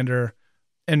secret commander,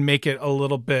 and make it a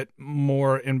little bit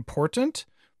more important.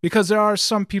 Because there are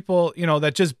some people,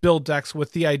 that just build decks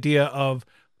with the idea of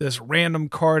this random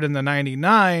card in the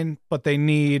 99, but they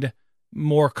need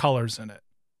more colors in it.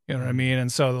 You know what I mean?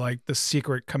 And so like the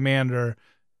secret commander,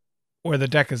 where the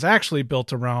deck is actually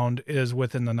built around, is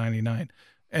within the 99.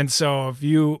 And so if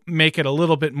you make it a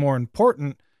little bit more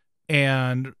important,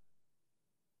 and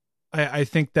I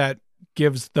think that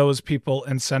gives those people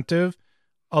incentive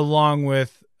along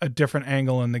with a different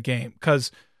angle in the game.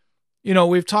 Because,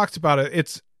 we've talked about it.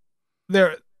 It's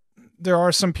there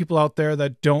are some people out there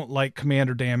that don't like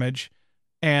commander damage,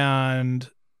 and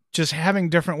just having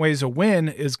different ways to win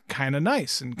is kind of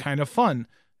nice and kind of fun.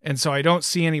 And so I don't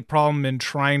see any problem in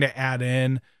trying to add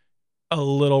in a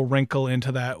little wrinkle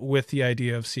into that with the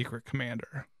idea of secret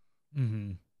commander.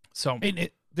 Mm-hmm. So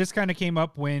this kind of came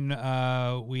up when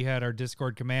we had our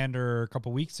Discord commander a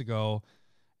couple weeks ago,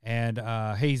 and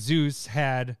Jesus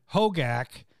had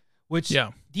Hogak, which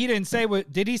he didn't say.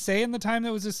 What did he say in the time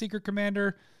that was a secret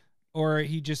commander, or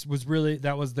he just was really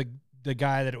that was the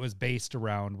guy that it was based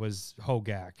around was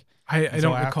Hogak? I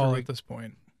don't recall at this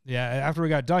point. Yeah, after we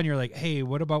got done, you're like, hey,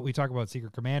 what about we talk about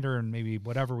Secret Commander and maybe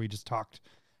whatever we just talked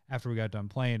after we got done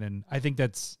playing. And I think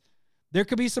there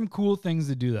could be some cool things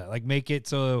to do that. Like make it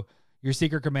so your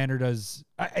Secret Commander does,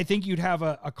 I think you'd have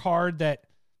a card that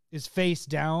is face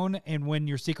down, and when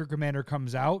your Secret Commander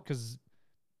comes out, because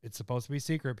it's supposed to be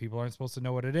secret, people aren't supposed to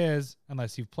know what it is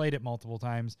unless you've played it multiple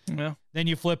times. Yeah. Then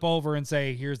you flip over and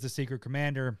say, here's the Secret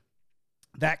Commander.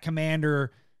 That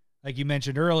commander, like you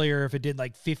mentioned earlier, if it did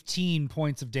like 15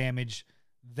 points of damage,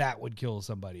 that would kill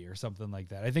somebody or something like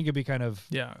that. I think it'd be kind of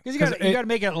because you got to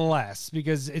make it less,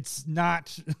 because it's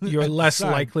not you're less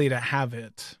likely to have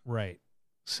it, right?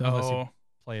 So unless you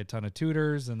play a ton of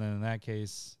tutors, and then in that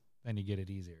case, then you get it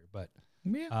easier. But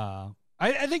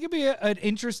I think it'd be an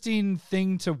interesting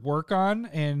thing to work on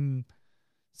and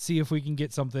see if we can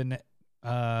get something.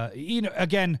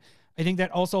 Again, I think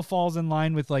that also falls in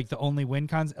line with like the only win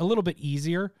cons a little bit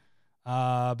easier.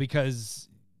 Because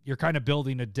you're kind of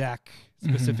building a deck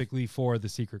specifically for the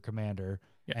Secret Commander.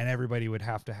 Yeah. and everybody would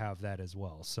have to have that as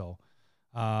well. So,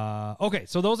 okay,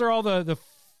 so those are all the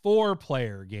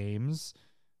 4-player games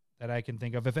that I can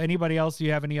think of. If anybody else,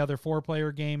 you have any other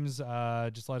 4-player games,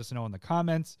 just let us know in the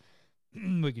comments.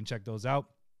 We can check those out.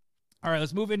 All right,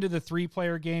 let's move into the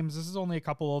 3-player games. This is only a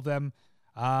couple of them.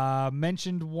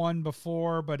 Mentioned one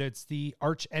before, but it's the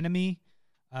Arch Enemy.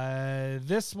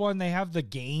 This one, they have the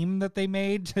game that they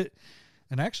made.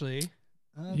 And actually...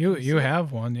 you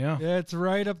have one, yeah. It's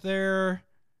right up there.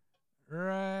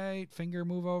 Right. Finger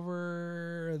move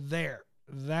over there.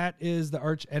 That is the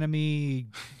Arch Enemy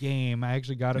game. I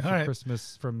actually got it for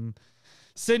Christmas from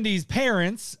Cindy's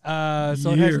parents.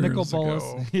 So it has Nicol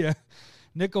Bolas. Yeah.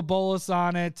 Nicol Bolas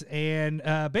on it. And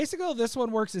basically this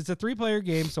one works. It's a 3-player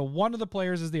game. So one of the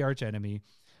players is the Arch Enemy.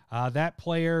 That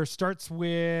player starts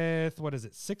with,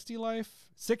 60 life?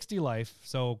 60 life.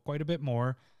 So quite a bit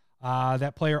more.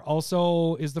 That player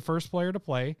also is the first player to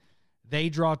play. They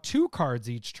draw 2 cards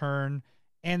each turn,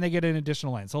 and they get an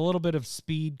additional land. So a little bit of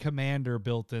speed commander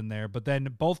built in there, but then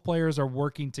both players are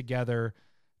working together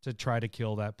to try to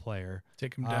kill that player.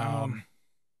 Take him down.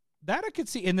 That I could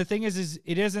see. And the thing is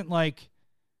it isn't like,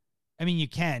 I mean,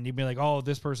 you'd be like, oh,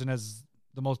 this person has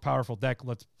the most powerful deck.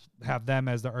 Let's have them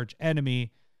as the Arch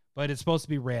Enemy, but it's supposed to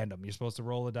be random. You're supposed to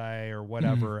roll a die or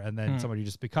whatever, and then somebody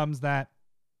just becomes that.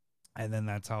 And then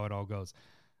that's how it all goes.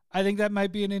 I think that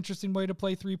might be an interesting way to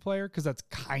play 3-player, because that's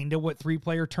kind of what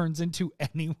 3-player turns into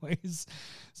anyways.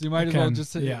 So you might as well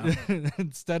just,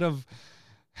 instead of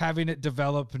having it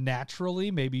develop naturally,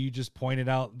 maybe you just pointed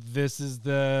out, this is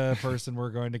the person we're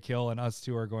going to kill and us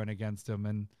 2 are going against him,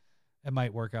 and it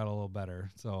might work out a little better.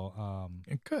 So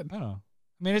it could. I don't know.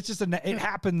 I mean, it's just it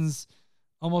happens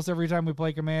almost every time we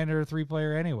play Commander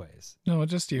 3-player anyways. No,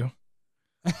 just you.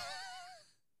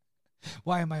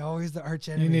 Why am I always the Arch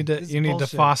Enemy? You need to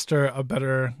foster a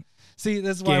better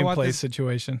this is why I want gameplay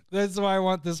situation. That's why I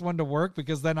want this one to work,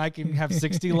 because then I can have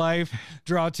 60 life,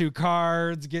 draw 2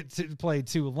 cards, get to play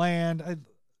 2 land.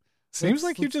 Seems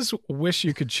like you just wish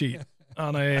you could cheat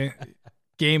on a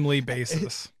gamely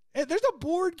basis. There's a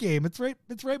board game. It's right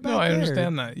back there. No, I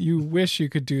understand that. You wish you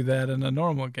could do that in a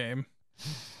normal game.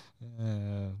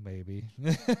 Maybe.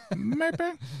 Maybe.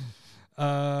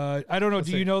 I don't know.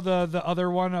 Do you know the other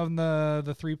one on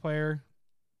the 3-player?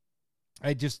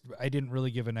 I didn't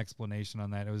really give an explanation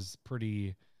on that. It was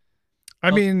pretty.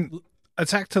 I mean,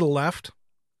 attack to the left.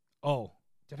 Oh,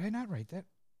 did I not write that?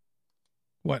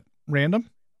 What, random?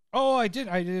 Oh, I did.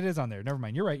 It is on there. Never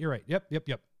mind. You're right. Yep.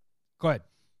 Go ahead.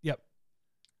 Yep.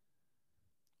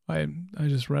 I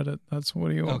just read it. That's what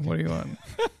do you want? Okay. What do you want?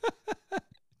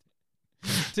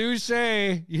 Touche.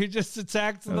 You just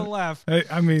attacked to the left.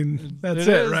 I mean, that's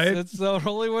it, right? That's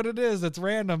only what it is. It's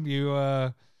random.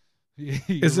 You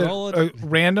is roll it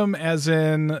random as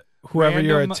in whoever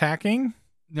you're attacking?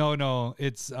 No.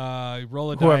 It's roll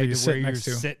a whoever die you to where you next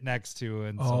to. sit next to,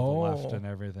 and so the left and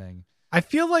everything. I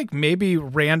feel like maybe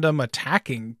random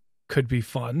attacking could be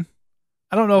fun.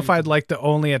 I don't know if I'd like to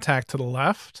only attack to the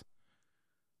left,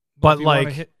 but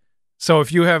so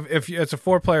if it's a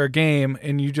 4-player game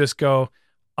and you just go,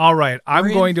 all right,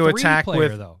 I'm going to attack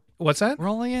with though. What's that? We're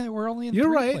only in. You're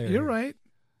 3-player. right. You're right.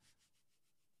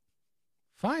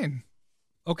 Fine.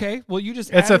 Okay. Well, you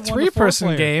just it's a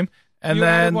 3-person game, and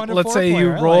then let's say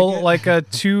you roll like a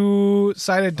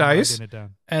 2-sided dice,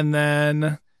 and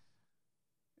then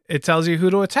it tells you who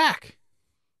to attack.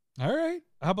 All right.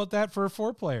 How about that for a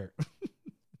 4-player?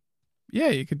 Yeah,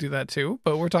 you could do that too,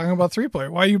 but we're talking about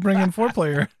 3-player. Why are you bringing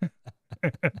 4-player?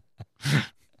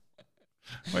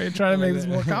 Why are you trying to make this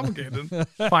more complicated?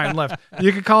 Fine, left.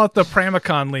 You could call it the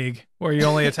Pramicon League, where you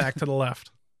only attack to the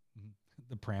left.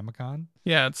 The Pramicon?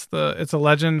 Yeah, it's a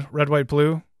legend, red, white,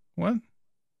 blue. What?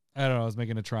 I don't know. I was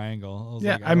making a triangle.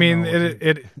 I mean,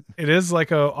 it is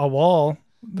like a wall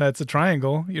that's a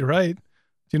triangle. You're right. Do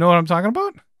you know what I'm talking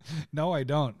about? No, I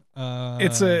don't.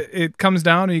 It comes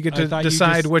down and you get to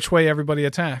decide which way everybody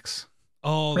attacks.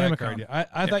 Oh, that card.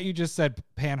 I thought you just said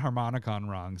Panharmonicon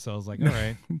wrong, so I was like, all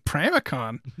right.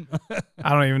 Pramicon. I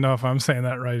don't even know if I'm saying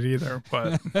that right either,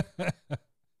 but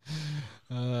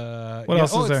what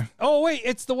else is there? Oh, wait,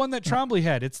 it's the one that Trombley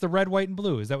had. It's the red, white, and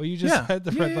blue. Is that what you just said?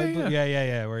 The red, white, and blue?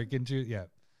 Yeah. Where you can choose. Yeah.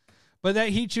 But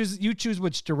that you choose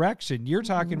which direction. You're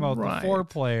talking about the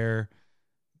 4-player.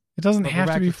 It doesn't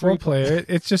have to be 4-player.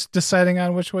 It's just deciding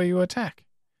on which way you attack.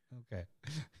 Okay.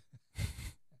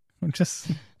 I'm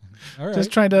just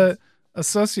trying to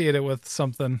associate it with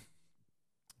something.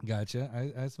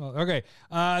 Gotcha. I smell. Okay.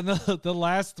 The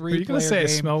last 3-player. Are you gonna say I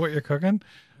smell what you're cooking?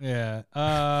 Yeah.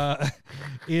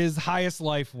 Is highest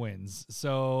life wins.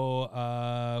 So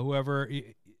whoever,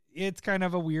 it's kind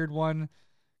of a weird one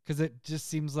because it just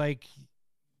seems like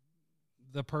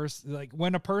the person, like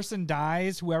when a person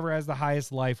dies, whoever has the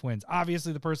highest life wins.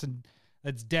 Obviously, the person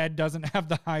that's dead doesn't have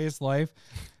the highest life,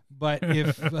 but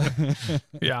if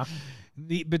Yeah.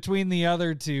 between the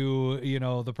other two,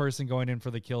 the person going in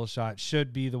for the kill shot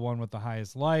should be the one with the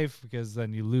highest life, because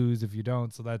then you lose if you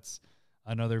don't. So that's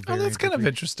another. Oh, that's kind of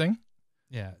interesting.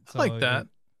 Yeah, I like that.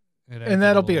 It And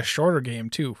that'll be a shorter game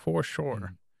too, for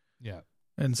sure. Yeah.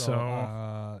 And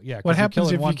so, yeah. what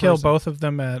happens if you kill person, both of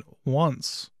them at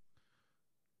once?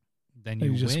 Then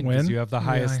You you just win win? because you have the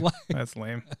highest Yeah, life. That's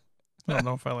lame. I don't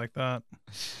know if I like that.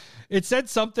 It said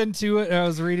something to it. I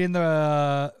was reading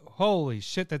the holy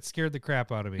shit, that scared the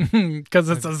crap out of me. Because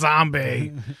it's a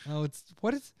zombie. Oh,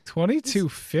 what is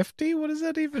 2250? What does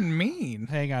that even mean?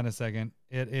 hang on a second.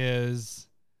 It is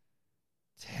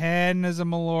 10 is a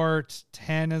Malort,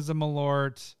 10 is a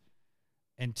Malort,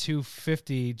 and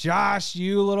 250. Josh,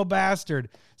 you little bastard.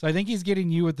 So I think he's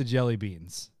getting you with the jelly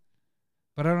beans.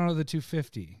 But I don't know the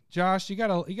 250. Josh, you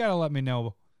gotta let me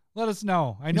know. Let us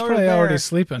know. I He's know probably you're already there.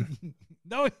 sleeping.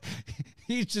 No,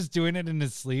 he's just doing it in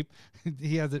his sleep.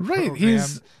 He has it Right.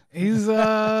 programmed. He's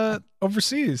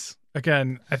overseas.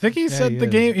 Again, I think he Yeah, said he the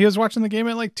is. game, he was watching the game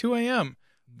at like 2 a.m.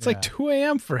 It's like Yeah. 2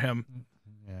 a.m. for him.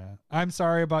 Yeah. I'm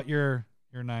sorry about your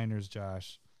Niners,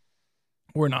 Josh.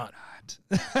 We're not.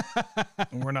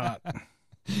 We're not.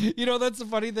 That's the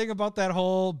funny thing about that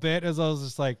whole bit is I was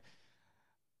just like,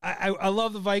 I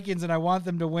love the Vikings and I want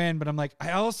them to win, but I'm like,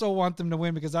 I also want them to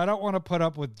win because I don't want to put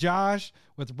up with Josh,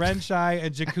 with Renshai,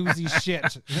 and Jacuzzi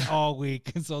shit all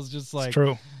week. And so it's just like, It's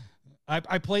true.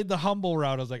 I played the humble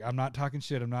route. I was like, I'm not talking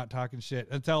shit until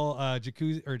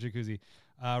Jacuzzi.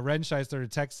 Renshai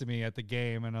started texting me at the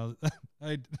game, and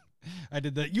I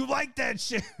did the you like that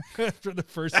shit after the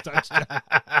first touchdown.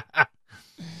 I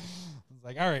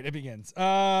was like, all right, it begins.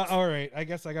 All right, I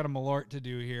guess I got a Malort to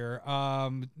do here.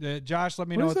 Josh, let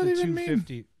me know What what does the that even mean?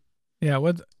 250. Yeah.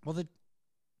 What Well,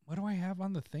 what do I have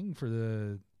on the thing for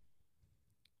the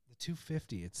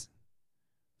 250? It's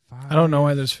 5. I don't know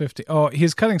why there's 50. Oh,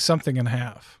 he's cutting something in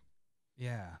half.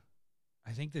 Yeah,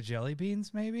 I think the jelly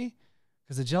beans maybe,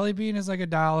 because the jelly bean is like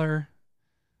 $1,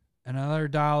 another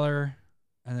 $1,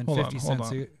 and then Hold 50 on, hold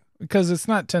cents. on. Because it's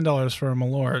not $10 for a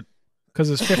Malort. Because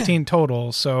it's 15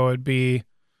 total, so it'd be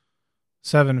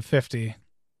 $7.50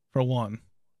 for one.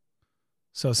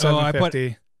 So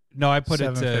 $7.50. No, I put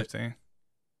it to. $7.50.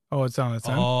 Oh, it's down to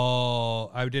 10.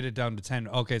 Oh, I did it down to 10.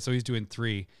 Okay, so he's doing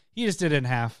 3. He just did it in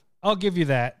half. I'll give you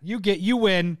that. You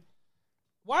win.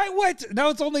 Why? What?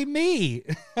 No, it's only me.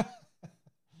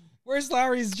 Where's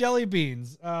Lowry's jelly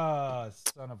beans? Son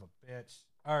of a bitch.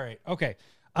 All right. Okay.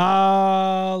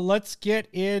 Let's get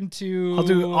into.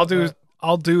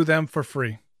 I'll do them for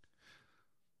free.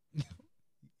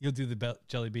 You'll do the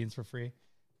jelly beans for free.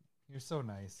 You're so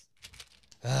nice.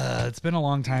 It's been a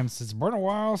long time since. It's been a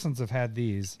while since I've had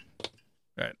these.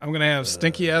 All right, I'm gonna have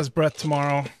stinky ass breath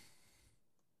tomorrow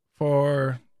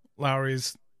for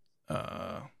Lowry's. What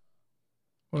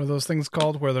are those things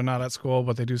called where they're not at school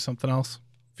but they do something else?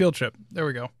 Field trip. There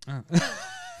we go.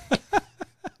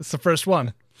 It's the first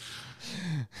one.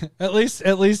 At least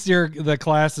the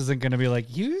class isn't going to be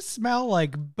like, you smell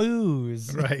like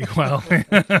booze. Right. Well,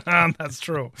 that's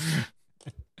true.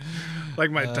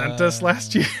 Like my dentist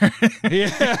last year.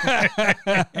 Yeah.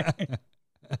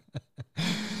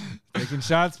 Taking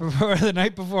shots before the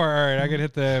night before. All right, I can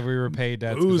hit the we were paid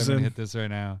debts. I'm Boozing. gonna hit this right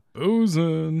now.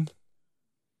 Boozing.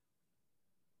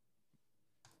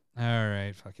 All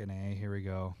right, fucking A. Here we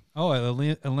go. Oh, I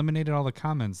eliminated all the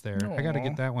comments there. I got to Aw.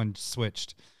 get that one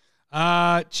switched.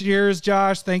 Cheers,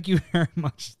 Josh. Thank you very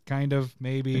much. Kind of,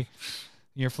 maybe.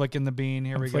 You're flicking the bean.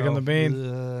 Here I'm we go. flicking the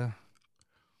bean. Ugh.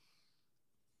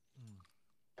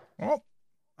 Oh,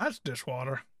 that's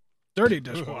dishwater. Dirty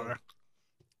dishwater.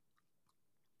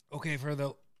 Okay, for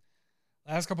the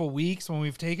last couple of weeks when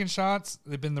we've taken shots,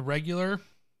 they've been the regular.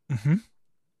 Mm-hmm.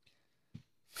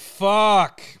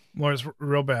 Fuck. Well, it's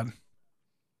real bad.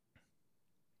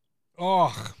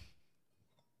 Oh,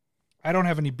 I don't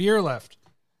have any beer left.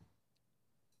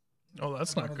 Oh,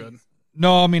 that's not good.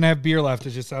 No, I mean I have beer left.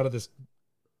 It's just out of this.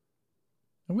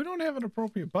 And we don't have an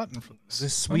appropriate button for this.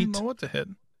 This I don't sweet know what to hit.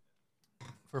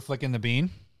 for flicking the bean.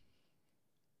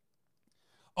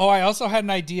 Oh, I also had an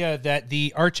idea that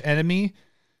the arch enemy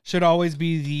should always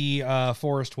be the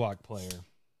Forest Walk player.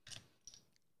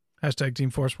 Hashtag Team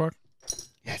Force Walk.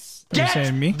 Yes. Are you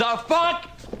saying me? the fuck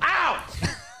out!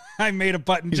 I made a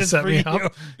button You just set for me you.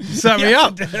 up? You set me Yes,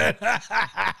 up.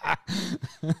 I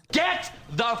did. Get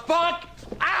the fuck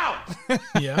out!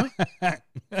 Yeah.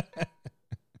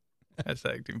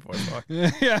 Hashtag Team Force Walk.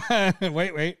 Yeah.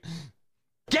 Wait.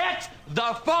 Get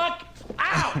the fuck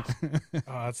out!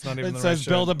 Oh, that's not even It the says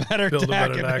right build a shit. better Build a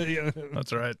deck. better deck.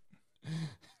 That's right.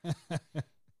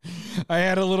 I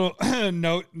had a little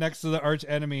note next to the arch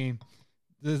enemy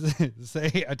to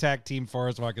say attack Team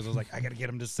Forest Walk because I was like, I gotta get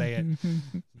him to say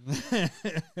it.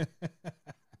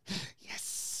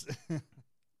 Yes.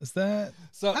 Is that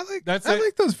So I like that's I it.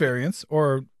 like those variants,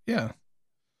 or yeah.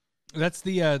 That's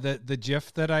the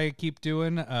GIF that I keep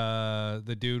doing.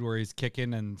 The dude where he's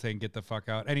kicking and saying "Get the fuck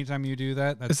out." Anytime you do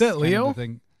that, that's Is that kind of Leo? the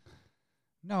thing.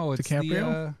 No, it's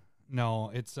DiCaprio?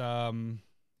 no, it's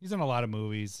he's in a lot of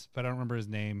movies, but I don't remember his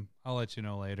name. I'll let you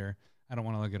know later. I don't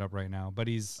want to look it up right now, but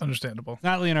he's Understandable.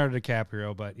 not Leonardo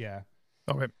DiCaprio, but yeah.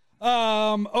 Okay.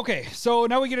 Okay, so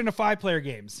now we get into 5-player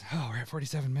games. Oh, we're at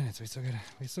 47 minutes. We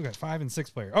still got 5 and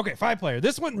 6-player. Okay, 5-player.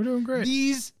 This one, We're doing great.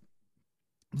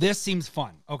 This seems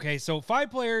fun. Okay, so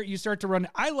 5-player, you start to run.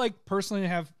 I like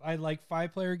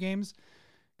 5-player games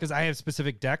because I have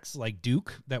specific decks like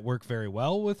Duke that work very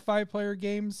well with 5-player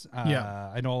games.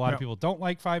 Yeah. I know a lot of people don't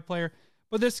like 5-player,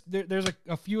 but there's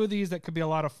a few of these that could be a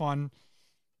lot of fun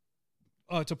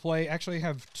to play. Actually, I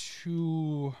have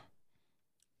two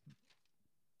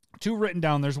written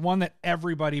down. There's one that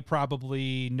everybody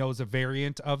probably knows a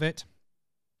variant of it.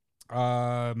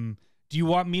 Do you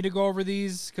want me to go over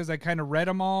these because I kind of read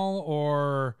them all,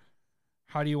 or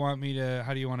how do you want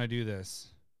to do this?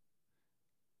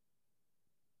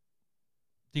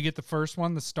 Do you get the first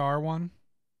one, the star one?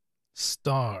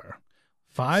 Star.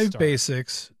 5 Star.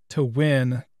 basics to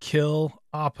win, kill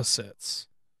opposites.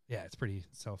 Yeah, it's pretty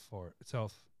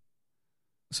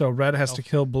So red has to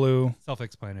kill blue.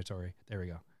 self-explanatory. There we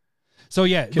go. So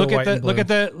yeah, Kill look at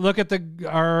white and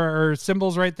our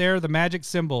symbols right there, the magic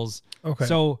symbols. Okay.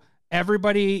 So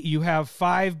everybody, you have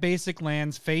 5 basic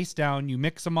lands face down. You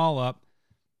mix them all up.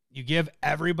 You give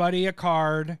everybody a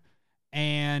card,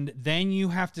 and then you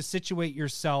have to situate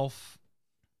yourself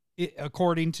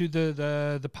according to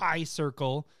the pie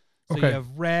circle. So you have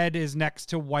red is next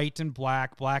to white and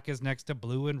black. Black is next to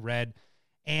blue and red.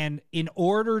 And in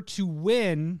order to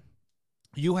win,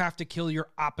 you have to kill your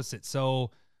opposite.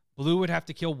 So blue would have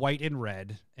to kill white and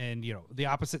red, and the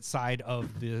opposite side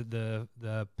of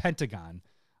the pentagon.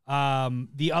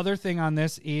 The other thing on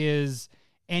this is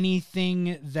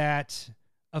anything that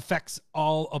affects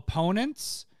all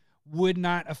opponents would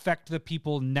not affect the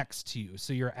people next to you,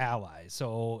 so your allies.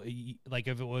 So like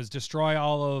if it was destroy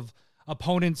all of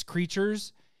opponents'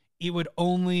 creatures, it would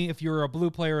only, if you're a blue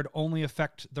player, it would only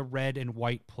affect the red and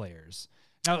white players.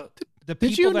 Now, the people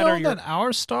Did you that know are your, that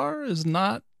our star is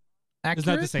not accurate? is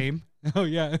that the same? Oh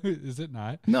yeah, is it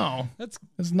not? No, That's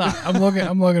it's not. I'm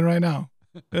looking right now.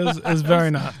 It's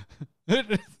very not.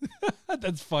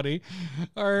 That's funny.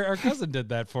 Our cousin did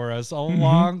that for us all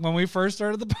along when we first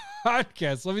started the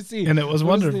podcast. Let me see. And it was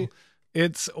What is wonderful.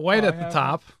 It's white at the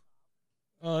top.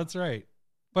 Oh, that's right.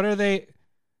 But are they?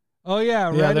 Oh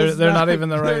yeah, Yeah, red they're is not even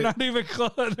the They're right- not even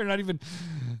close. They're not even.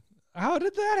 How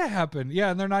did that happen?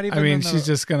 Yeah, and they're not even. I mean, in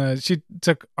the- she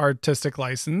took artistic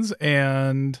license,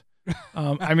 and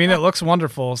I mean, it looks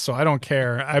wonderful, so I don't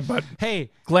care. But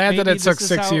Hey, glad that maybe it took this is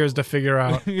 6 how- years to figure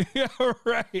out. Yeah,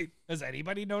 right. Has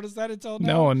anybody noticed that until now?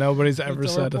 No, nobody's ever Until we're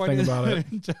said a thing pointing- about it.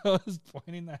 Until I was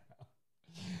pointing that out.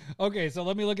 Okay, so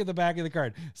let me look at the back of the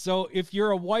card. So if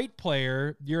you're a white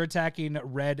player, you're attacking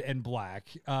red and black.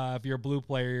 If you're a blue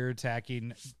player, you're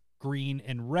attacking green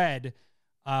and red.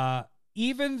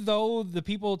 Even though the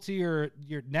people to your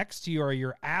next to you are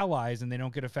your allies and they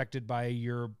don't get affected by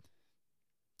your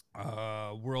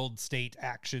world state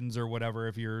actions or whatever,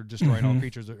 if you're destroying all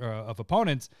creatures of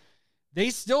opponents, they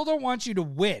still don't want you to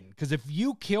win, because if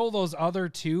you kill those other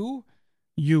two,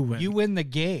 You win. you win the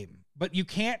game. But you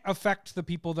can't affect the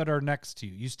people that are next to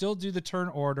you. You still do the turn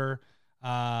order.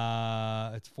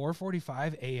 It's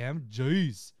 4:45 a.m.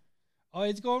 Jeez. Oh,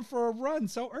 it's going for a run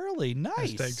so early.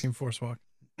 Nice. Hashtag Team Force Walk.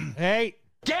 Hey.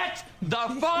 Get the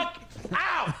fuck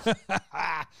out!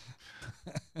 I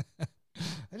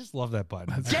just love that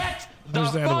button. Get the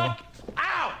Understandable. fuck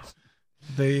out!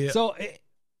 So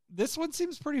This one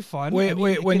seems pretty fun. wait, I mean,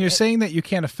 wait. it When can- you're saying that you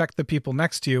can't affect the people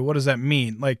next to you, what does that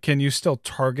mean? Like, can you still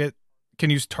target? Can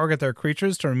you target their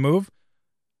creatures to remove?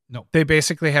 No. They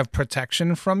basically have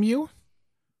protection from you.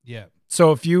 Yeah.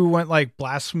 So if you went like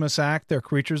blasphemous act, their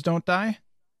creatures don't die.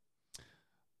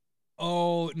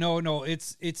 Oh, no.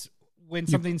 It's when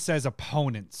something says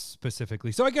opponents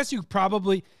specifically. So I guess you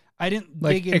probably, I didn't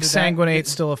Like dig into exsanguinate that.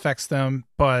 still affects them,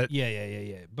 but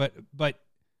Yeah. But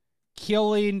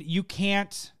killing, you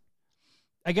can't.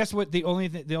 I guess what the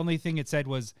only thing it said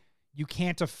was you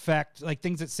can't affect, like,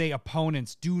 things that say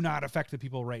opponents do not affect the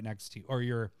people right next to you or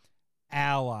your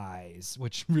allies,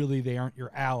 which really they aren't your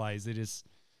allies. It is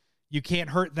you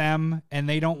can't hurt them, and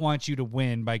they don't want you to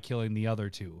win by killing the other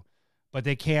two. But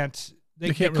they can't. They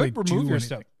can't could really remove do your anything.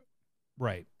 stuff.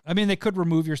 Right. I mean, they could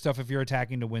remove your stuff if you're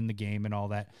attacking to win the game and all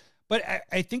that. But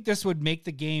I think this would make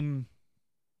the game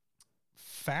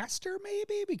faster,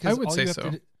 maybe, because I would all say you have so.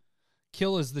 to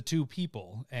kill is the two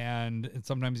people, and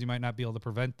sometimes you might not be able to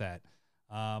prevent that.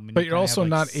 And But you you're kinda also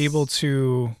have, like, not able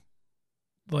to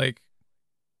like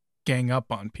gang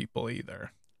up on people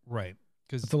either. right,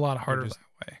 because It's a lot harder just-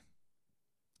 that way.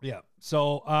 yeah.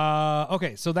 So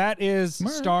okay, so that is All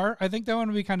right. Star. I think that one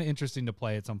would be kind of interesting to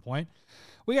play at some point.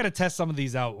 We got to test some of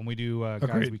these out when we do Guys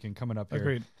Agreed. Weekend coming up here.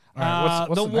 Agreed. All right,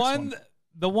 what's the the next one,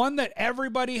 the one that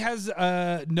everybody has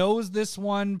knows this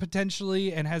one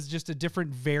potentially and has just a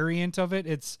different variant of it.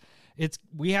 It's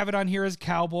we have it on here as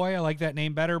Cowboy. I like that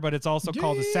name better, but it's also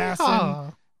called Assassin.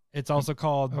 Yeehaw. It's also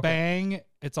called Okay. Bang.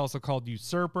 It's also called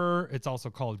Usurper. It's also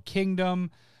called Kingdom.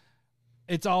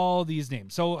 It's all these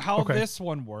names. So how Okay. this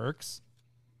one works,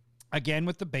 again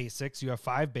with the basics, you have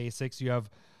 5 basics. You have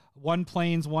 1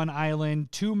 plains, 1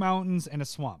 island, 2 mountains, and a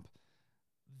swamp.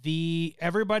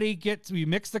 Everybody gets, we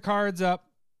mix the cards up.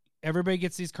 Everybody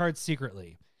gets these cards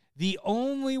secretly. The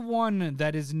only one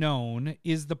that is known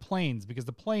is the plains, because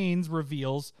the plains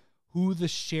reveals who the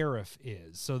sheriff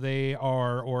is. So they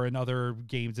are, or in other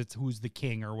games, it's who's the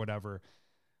king or whatever.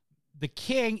 The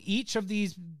king, each of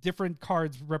these different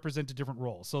cards represent a different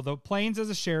role. So the plains is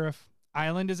a sheriff,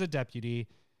 island is a deputy,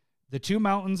 the 2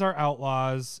 mountains are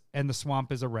outlaws, and the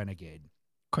swamp is a renegade.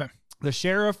 Okay. The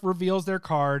sheriff reveals their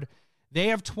card. They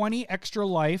have 20 extra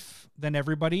life than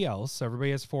everybody else.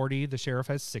 Everybody has 40. The sheriff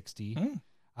has 60.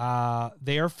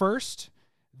 They are first.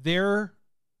 Their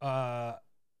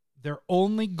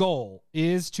only goal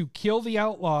is to kill the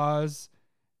outlaws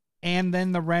and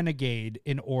then the renegade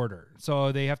in order.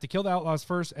 So they have to kill the outlaws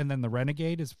first, and then the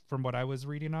renegade is from what I was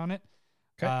reading on it.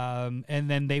 Okay. And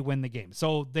then they win the game.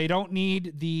 So they don't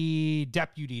need the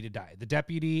deputy to die. The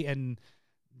deputy and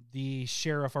the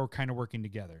sheriff are kind of working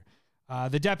together.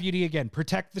 The deputy, again,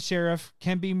 protect the sheriff,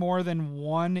 can be more than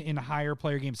 1 in higher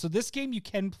player games. So this game you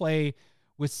can play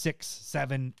with 6,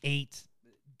 7, 8.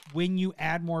 When you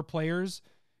add more players,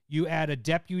 you add a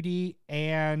deputy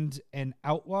and an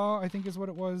outlaw, I think is what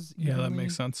it was. Yeah, that evenly.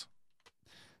 makes sense.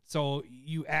 So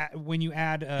when you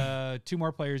add 2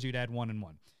 more players, you'd add 1 and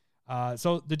 1.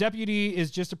 So the deputy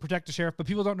is just to protect the sheriff, but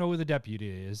people don't know who the deputy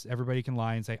is. Everybody can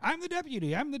lie and say, I'm the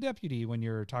deputy when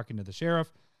you're talking to the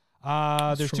sheriff.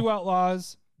 There's true. 2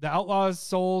 outlaws. The outlaw's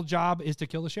sole job is to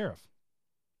kill the sheriff.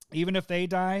 Even if they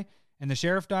die and the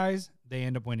sheriff dies, they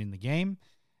end up winning the game.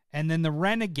 And then the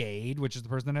renegade, which is the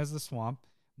person that has the swamp,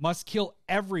 must kill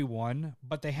everyone,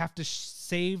 but they have to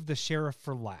save the sheriff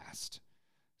for last.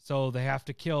 So they have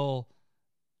to kill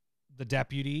the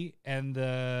deputy and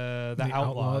the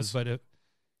outlaws. But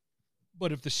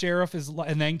if the sheriff is,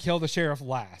 and then kill the sheriff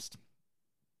last.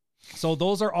 So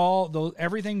those are all those,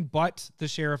 everything but the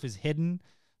sheriff is hidden.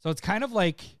 So it's kind of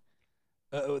like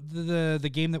the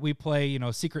game that we play, you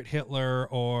know, Secret Hitler,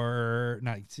 or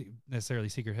not necessarily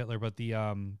Secret Hitler, but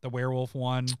the werewolf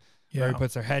one, where he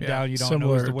puts their head down. You don't know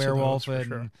who's Similar the to werewolf those, and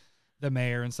for sure. the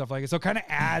mayor and stuff like that. So it kind of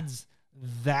adds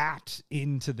that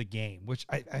into the game, which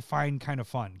I find kind of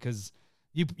fun, because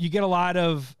you get a lot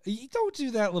of, you don't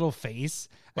do that little face.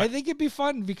 I think it'd be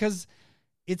fun because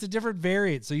it's a different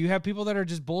variant. So you have people that are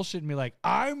just bullshitting me like,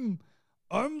 I'm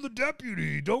the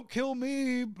deputy, don't kill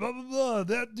me, blah, blah, blah.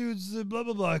 That dude's blah,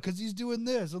 blah, blah, because he's doing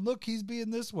this. And look, he's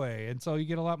being this way. And so you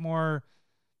get a lot more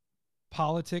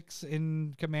politics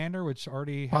in Commander, which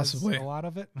already has Possibly. a lot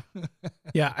of it.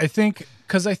 Yeah, I think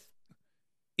because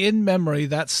in memory,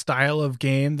 that style of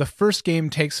game, the first game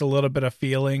takes a little bit of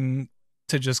feeling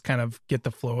to just kind of get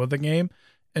the flow of the game.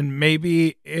 And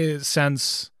maybe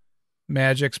since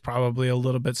Magic's probably a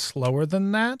little bit slower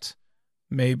than that,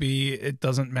 maybe it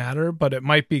doesn't matter, but it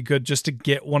might be good just to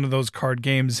get one of those card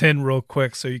games in real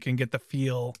quick so you can get the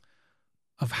feel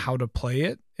of how to play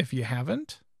it if you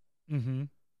haven't. Mm-hmm.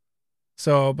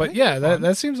 So, but think yeah, they're fun.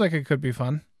 that seems like it could be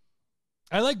fun.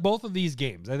 I like both of these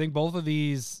games. I think both of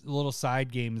these little side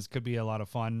games could be a lot of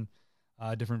fun,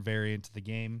 different variant to the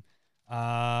game.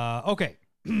 Okay,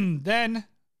 then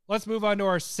let's move on to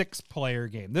our 6-player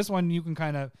game. This one you can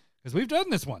kind of, because we've done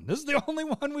this one. This is the only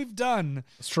one we've done.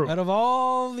 It's true. Out of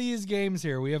all these games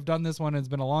here, we have done this one. It's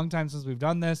been a long time since we've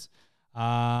done this. But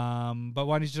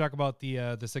why don't you talk about the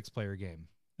 6-player game?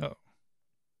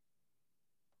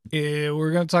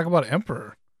 We're going to talk about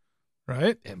Emperor,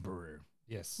 right? Emperor.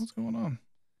 Yes. What's going on?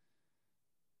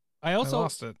 I I also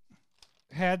lost it.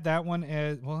 had that one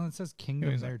as, well, it says Kingdom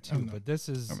Wait a there second. too, but this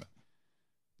is, Okay.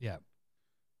 yeah.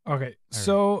 Okay,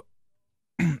 so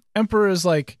Emperor is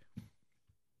like,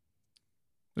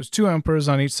 there's 2 emperors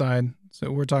on each side. So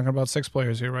we're talking about 6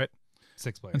 players here, right?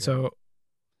 6 players. And so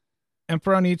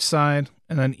emperor on each side,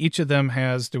 and then each of them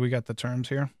has, do we got the terms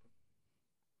here?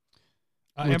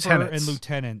 Emperor and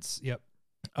lieutenants. Yep.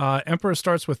 Emperor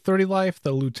starts with 30 life.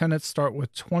 The lieutenants start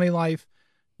with 20 life.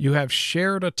 You have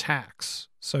shared attacks.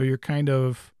 So you're kind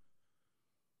of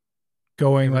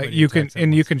going Everybody like you can, attacks at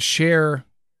and you once. can share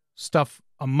stuff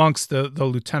amongst the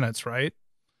lieutenants, right?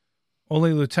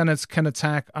 Only lieutenants can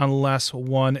attack unless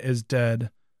one is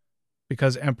dead,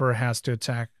 because Emperor has to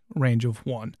attack range of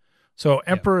 1. So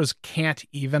Emperors can't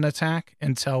even attack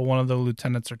until one of the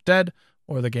lieutenants are dead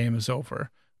or the game is over.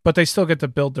 But they still get to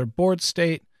build their board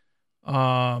state.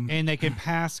 And they can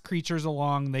pass creatures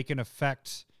along. They can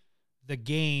affect the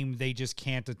game. They just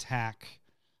can't attack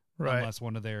unless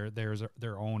one of their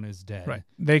own is dead. Right.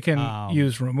 They can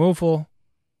use removal.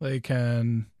 They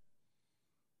can,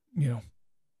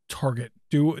 target,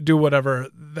 do whatever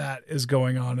that is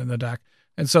going on in the deck.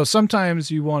 And so sometimes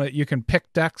you can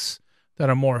pick decks that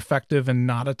are more effective in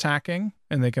not attacking,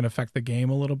 and they can affect the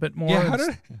game a little bit more.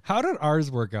 Yeah. How did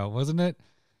ours work out? Wasn't it?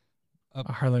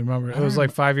 I hardly remember. It was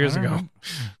like 5 years ago.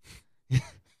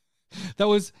 That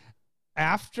was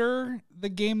after the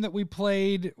game that we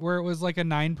played, where it was like a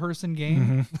 9-person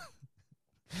game.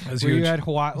 Mm-hmm. Where you had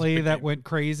Huatley that went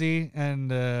crazy,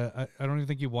 and I don't even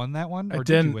think you won that one. I Or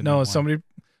did you didn't. win No, that one?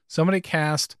 somebody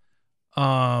cast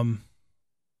the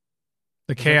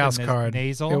chaos card.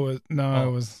 Nasal? It was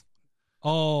it was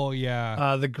Oh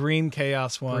yeah. the green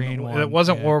chaos one. Green one, It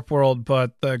wasn't yeah. Warp World,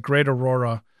 but the Great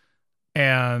Aurora,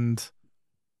 and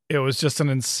it was just an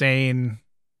insane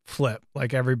flip.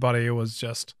 Like everybody was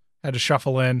just had to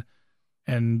shuffle in,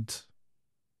 and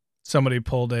somebody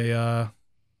pulled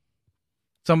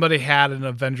somebody had an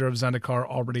Avenger of Zendikar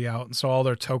already out, and so all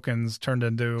their tokens turned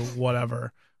into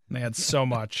whatever. And they had so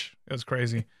much. It was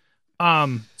crazy.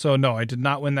 So no, I did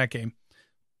not win that game.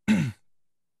 The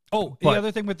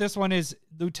other thing with this one is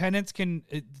lieutenants can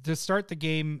to start the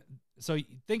game. So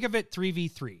think of it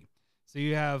 3v3. So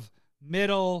you have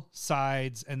middle,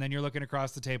 sides, and then you're looking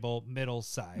across the table, middle,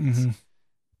 sides. Mm-hmm.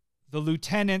 The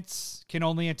lieutenants can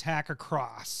only attack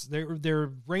across.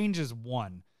 Their range is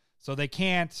 1. So they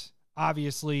can't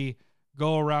obviously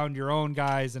go around your own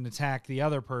guys and attack the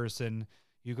other person.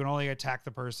 You can only attack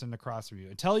the person across from you.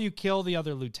 Until you kill the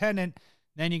other lieutenant,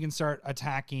 then you can start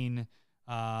attacking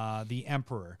the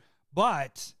Emperor.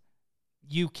 But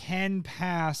you can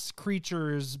pass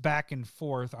creatures back and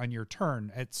forth on your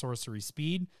turn at sorcery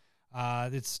speed.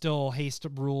 It's still haste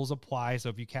rules apply. So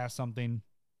if you cast something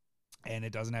and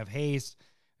it doesn't have haste,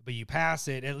 but you pass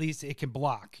it, at least it can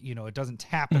block. It doesn't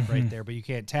tap it right there, but you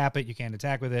can't tap it. You can't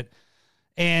attack with it.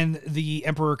 And the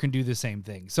Emperor can do the same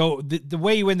thing. So the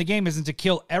way you win the game isn't to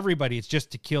kill everybody. It's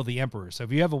just to kill the Emperor. So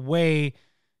if you have a way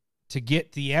to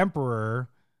get the Emperor,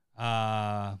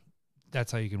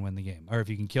 that's how you can win the game. Or if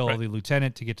you can kill the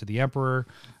lieutenant to get to the Emperor.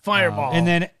 Fireball. And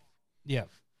then, yeah.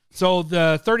 So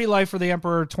the 30 life for the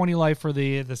Emperor, 20 life for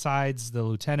the sides, the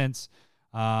lieutenants.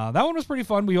 That one was pretty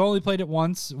fun. We only played it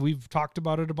once. We've talked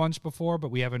about it a bunch before, but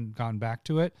we haven't gone back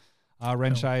to it.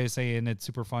 Renshai is saying it's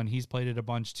super fun. He's played it a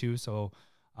bunch too. So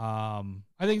I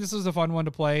think this is a fun one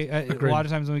to play. A lot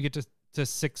of times when we get to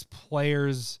 6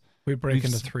 players, we break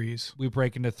into threes. We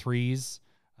break into threes.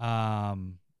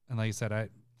 And like I said,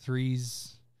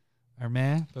 3s are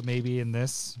meh, but maybe in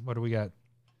this, what do we got?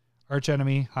 Arch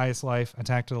enemy, highest life,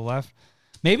 attack to the left.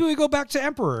 Maybe we go back to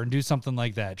Emperor and do something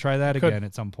like that. Try that again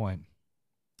at some point.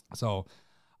 So,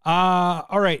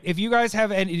 all right. If you guys have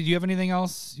do you have anything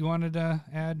else you wanted to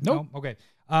add? Nope. No? Okay.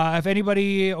 If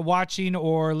anybody watching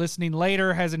or listening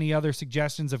later has any other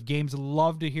suggestions of games, I'd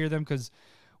love to hear them, because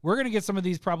we're going to get some of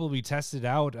these probably tested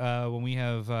out when we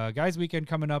have Guys Weekend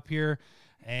coming up here.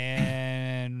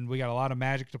 And we got a lot of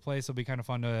Magic to play, so it'll be kind of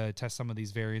fun to test some of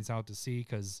these variants out to see,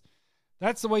 because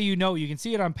that's the way you can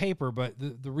see it on paper, but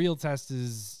the real test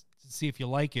is to see if you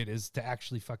like it, is to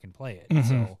actually fucking play it.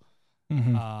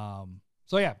 Mm-hmm. So,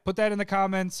 so yeah, put that in the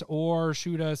comments or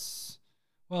shoot us.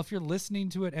 Well, if you're listening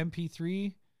to it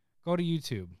MP3, go to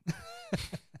YouTube.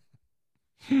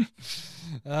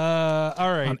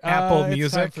 All right. On Apple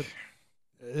Music.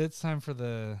 It's time for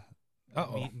the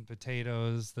meat and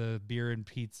potatoes, the beer and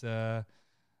pizza.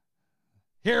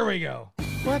 Here we go.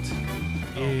 What?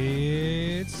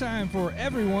 It's time for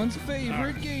everyone's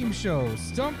favorite game show,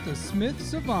 Stump the Smith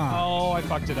Savant. Oh, I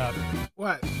fucked it up.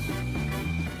 What?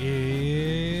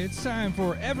 It's time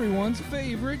for everyone's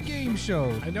favorite game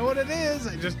show. I know what it is.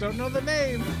 I just don't know the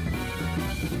name.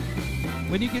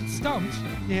 When you get stumped,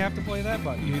 you have to play that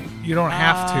button. You don't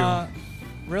have to.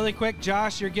 Really quick,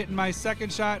 Josh, you're getting my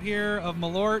second shot here of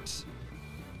Malort.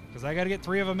 because I got to get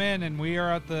 3 of them in, and we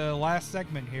are at the last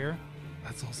segment here.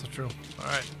 That's also true. All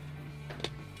right.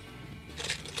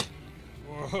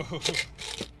 Whoa.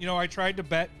 You know, I tried to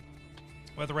bet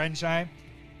with Renshine.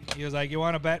 He was like, you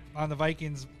want to bet on the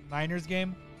Vikings-Niners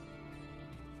game?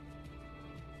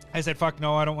 I said, fuck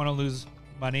no, I don't want to lose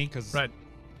money because the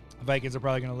Vikings are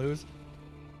probably going to lose.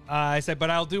 I said, but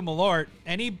I'll do Malort.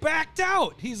 And he backed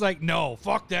out. He's like, no,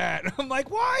 fuck that. I'm like,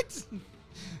 what?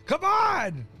 Come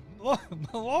on.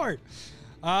 Malort.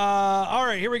 All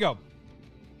right, here we go.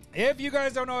 If you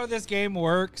guys don't know how this game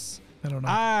works, I don't know.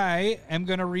 I am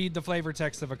going to read the flavor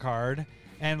text of a card,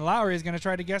 and Lowry is going to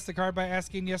try to guess the card by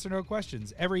asking yes or no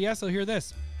questions. Every yes, he'll hear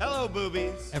this. Hello,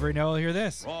 boobies. Every no, he'll hear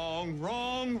this. Wrong,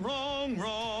 wrong, wrong,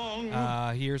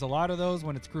 wrong. He hears a lot of those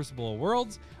when it's Crucible of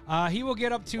Worlds. He will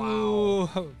get up to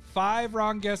 5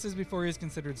 wrong guesses before he is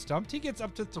considered stumped. He gets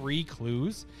up to 3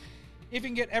 clues. If he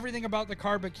can get everything about the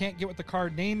card but can't get what the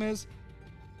card name is,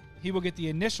 he will get the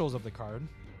initials of the card.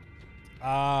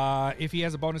 If he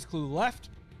has a bonus clue left,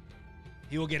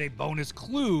 he will get a bonus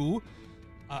clue.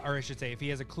 Or I should say, if he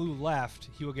has a clue left,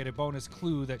 he will get a bonus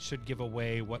clue that should give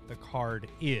away what the card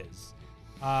is.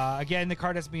 Again, the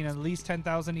card has to be in at least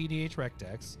 10,000 EDH Rec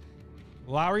decks.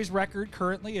 Lowry's record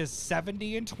currently is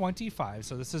 70-25,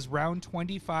 so this is round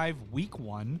 25, week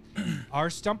 1. Our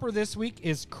stumper this week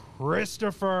is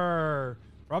Christopher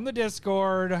from the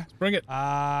Discord. Let's bring it.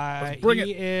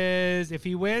 If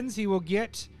he wins, he will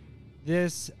get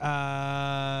this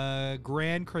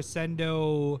Grand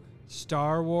Crescendo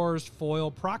Star Wars foil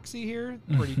proxy here.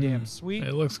 Pretty damn sweet.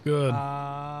 It looks good.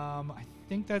 I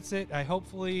think that's it.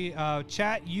 Hopefully,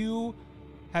 chat, you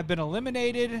have been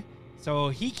eliminated, so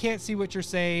he can't see what you're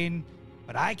saying,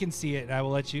 but I can see it, and I will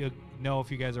let you know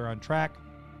if you guys are on track.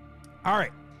 All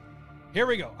right, here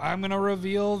we go. I'm going to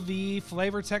reveal the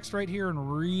flavor text right here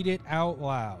and read it out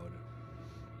loud.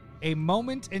 A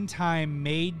moment in time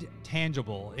made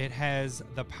tangible. It has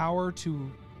the power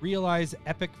to realize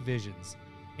epic visions.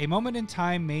 A moment in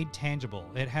time made tangible.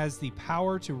 It has the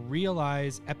power to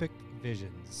realize epic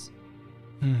visions.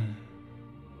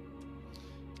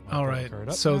 All right.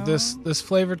 So this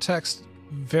flavor text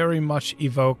very much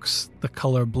evokes the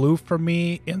color blue for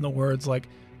me in the words like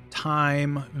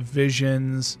time,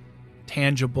 visions,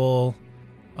 tangible.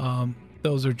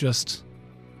 Those are just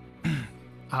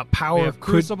power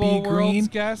could be green.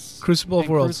 Crucible of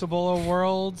Worlds. Crucible of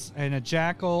Worlds and a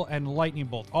Jackal and Lightning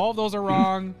Bolt. All of those are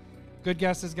wrong. Good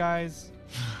guesses, guys.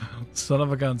 Son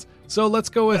of a guns. So let's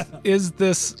go with, is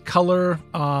this color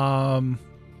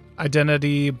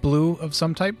identity blue of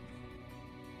some type?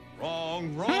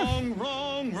 Wrong, wrong,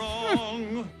 wrong,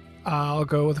 wrong. I'll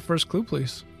go with the first clue,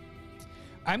 please.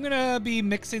 I'm going to be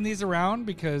mixing these around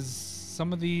because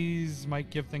some of these might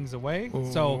give things away.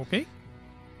 So Okay.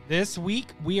 this week,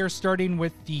 we are starting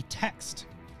with the text.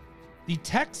 The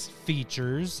text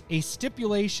features a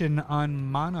stipulation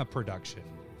on mana production.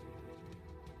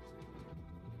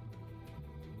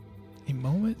 A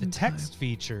moment The in text time.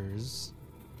 features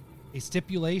a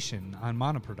stipulation on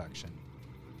mana production.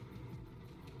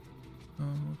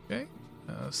 Okay.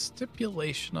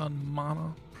 Stipulation on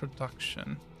mana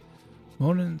production.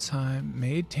 Moment in time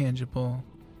made tangible.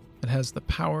 It has the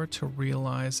power to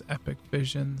realize epic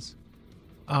visions.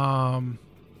 Okay.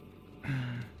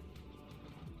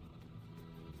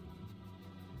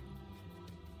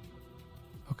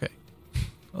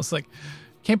 I was like,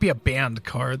 can't be a banned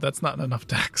card. That's not enough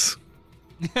decks.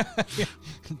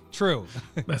 True.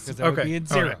 That's Because that would be in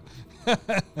 0.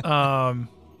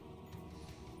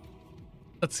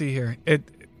 Let's see here.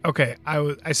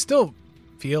 I still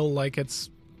feel like it's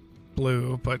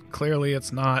blue, but clearly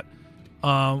it's not.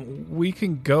 We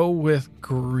can go with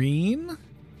green.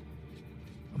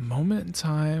 A moment in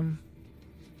time.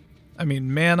 I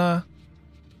mean, mana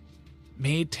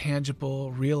made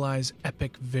tangible, realize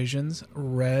epic visions.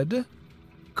 Red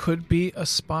could be a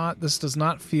spot. This does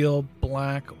not feel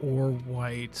black or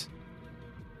white.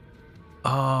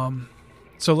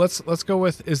 So let's go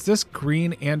with, is this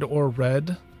green and or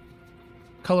red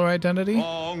color identity?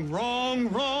 Wrong, wrong,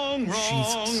 wrong,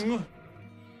 Jesus. wrong.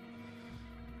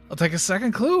 I'll take a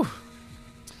second clue.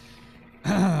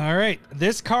 All right.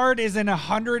 This card is in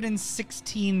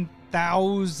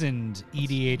 116,000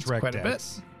 EDH Rec quite a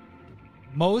decks.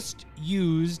 Most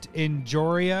used in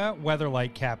Joria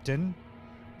Weatherlight Captain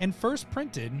and first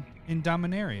printed in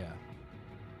Dominaria.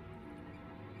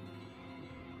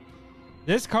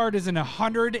 This card is in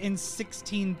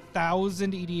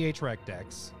 116,000 EDH Rec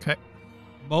decks. Okay.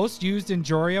 Most used in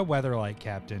Joria Weatherlight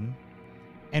Captain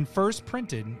and first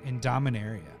printed in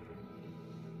Dominaria.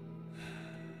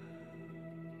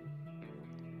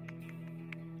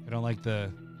 I don't like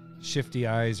the shifty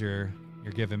eyes you're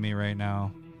you're giving me right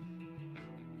now.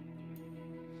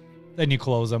 Then you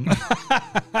close them.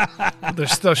 They're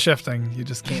still shifting. You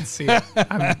just can't see it.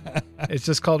 It's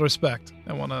just called respect.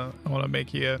 I wanna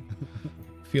make you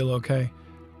feel okay.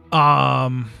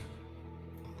 While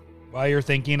you're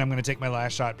thinking, I'm gonna take my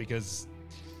last shot because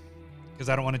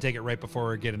I don't want to take it right before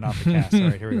we're getting off the cast. All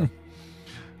right, here we go.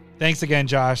 Thanks again,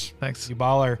 Josh. Thanks. You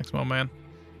baller. Thanks, my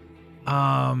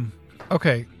man.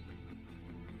 Okay.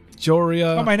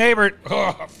 Joria. Oh, my neighbor.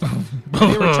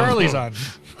 Neighbor Charlie's on.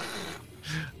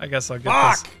 I guess I'll get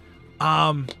Fuck!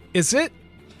 this. Is it?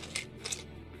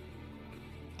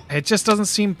 It just doesn't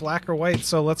seem black or white,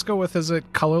 so let's go with, is it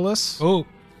colorless? Oh,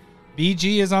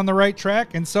 BG is on the right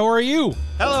track, and so are you.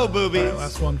 Hello, boobies. All right,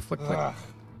 last one. Flick, flick. Ugh.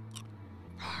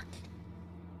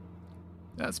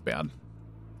 That's bad.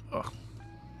 Ugh.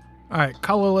 All right,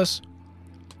 colorless.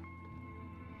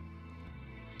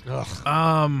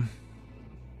 Ugh.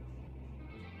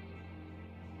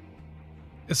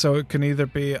 So it can either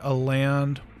be a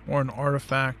land or an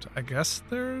artifact. I guess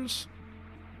there's...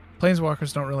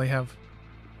 Planeswalkers don't really have...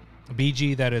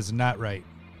 BG, that is not right.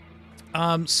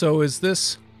 So is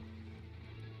this...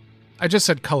 I just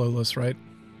said colorless, right?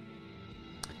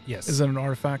 Yes. Is it an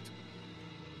artifact?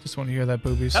 Just want to hear that,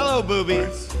 boobies. Hello,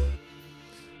 boobies.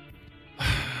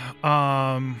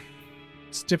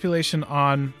 Stipulation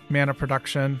on mana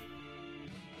production.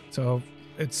 So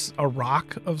it's a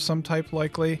rock of some type,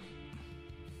 likely.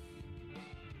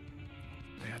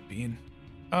 Bad bean.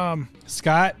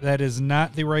 Scott, that is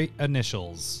not the right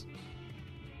initials.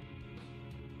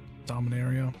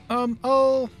 Dominaria.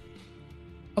 I'll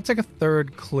take a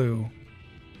third clue.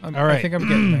 All right. I think I'm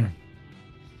getting there.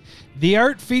 The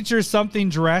art features something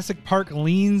Jurassic Park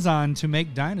leans on to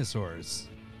make dinosaurs.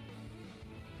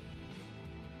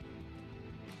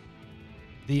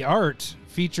 The art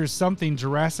features something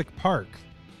Jurassic Park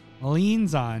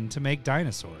leans on to make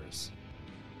dinosaurs.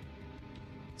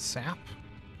 Sap?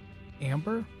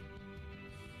 Amber?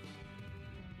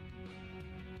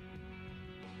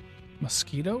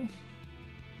 Mosquito?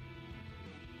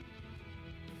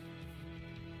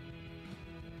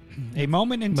 A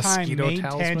moment in time Mosquito made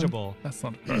talisman? tangible. That's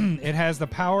not correct. It has the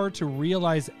power to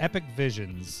realize epic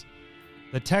visions.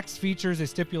 The text features a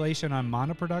stipulation on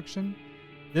mana production.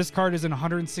 This card is in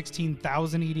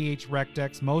 116,000 EDH rec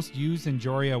decks, most used in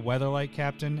Joria Weatherlight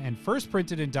Captain, and first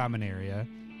printed in Dominaria.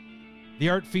 The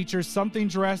art features something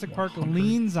Jurassic Park 100.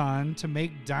 leans on to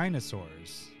make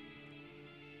dinosaurs.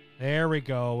 There we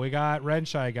go. We got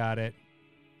Renshai got it.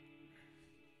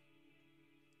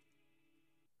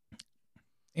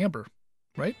 Amber,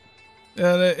 right?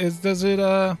 Does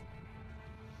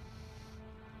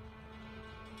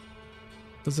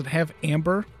it have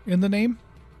amber in the name?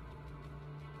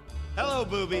 Hello,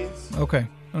 boobies. Okay.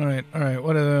 All right.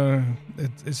 What?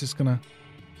 It's just gonna.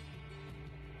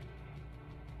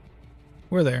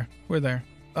 We're there.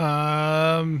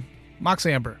 Mox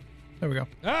Amber. There we go.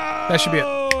 Oh, That should be it.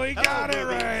 Oh, he got it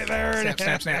right. There it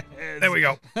is. Snap. There we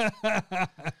go.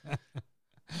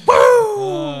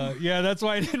 Yeah, that's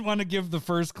why I didn't want to give the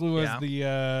first clue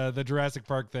Yeah. as the Jurassic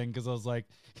Park thing, because I was like,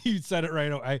 you said it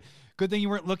right. Good thing you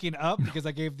weren't looking up, because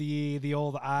I gave the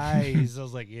old eyes. I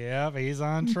was like, yeah, he's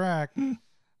on track.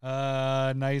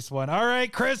 Nice one. All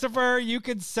right, Christopher, you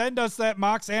could send us that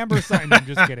Mox Amber sign. I'm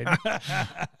just kidding.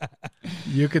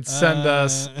 You could send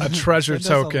us a treasure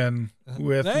send us token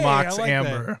with Hey, Mox I like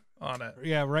Amber on it.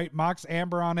 Yeah, write Mox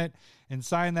Amber on it and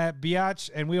sign that biatch,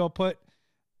 and we will put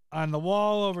on the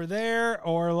wall over there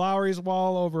or Lowry's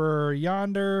wall over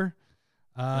yonder.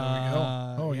 There we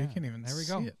go. Oh, yeah, you can't even there we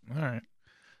see go. it. All right.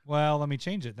 Well, let me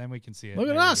change it. Then we can see it. Look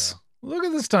at There we us. go. Look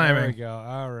at this There we timing. go.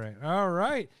 All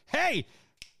right. Hey,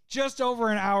 just over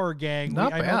an hour, gang.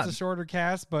 Not I know it's bad. a shorter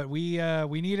cast, but we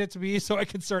need it to be so I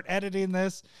can start editing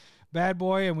this bad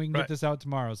boy and we can Right. get this out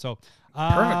tomorrow. So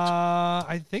Perfect.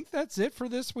 I think that's it for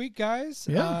this week, guys.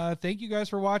 Yeah. Thank you guys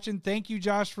for watching. Thank you,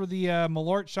 Josh, for the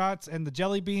Malort shots and the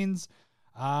jelly beans.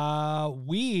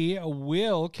 We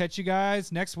will catch you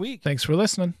guys next week. Thanks for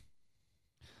listening.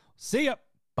 See ya.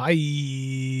 Bye.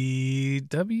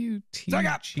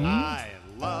 WTG. I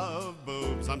love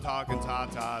boobs. I'm talking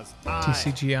tatas. I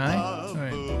TCGI? love All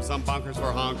right. boobs. I'm bunkers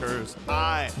for honkers.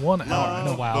 I 1 hour. love I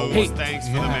know. Wow. boobs. Hey. Thanks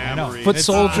for Yeah, the I know. memory. Foot It's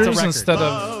a soldiers record. instead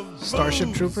of Love Starship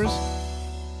boobs. Troopers?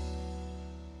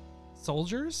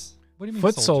 Soldiers? What do you mean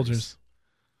Foot soldiers.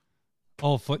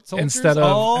 Oh, foot soldiers. Instead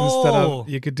of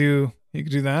you could do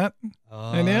that.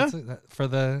 And yeah? For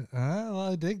the well,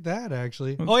 I dig that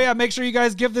actually. Oh yeah, make sure you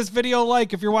guys give this video a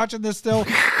like if you're watching this still.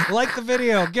 Like the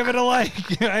video, give it a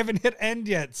like. I haven't hit end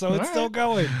yet, so it's All still right.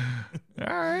 going. All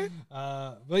right.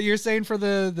 But you're saying for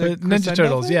the The Ninja crescendo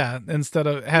Turtles, thing? yeah. Instead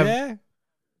of have Yeah.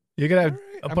 You could have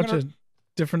a I'm bunch gonna- of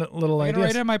different little I'm gonna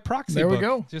ideas. write in my proxy There we book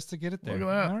go. just to get it there. Look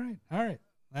at that. All right.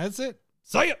 That's it.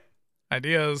 See ya.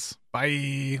 Ideas.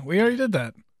 Bye. We already did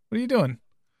that. What are you doing?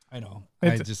 I know.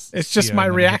 It's, I just it's see just it my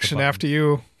and then I hit the reaction button. after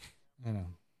you. I know.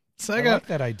 Sega. I like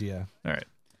that idea. All right.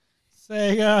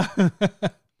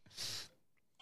 Sega.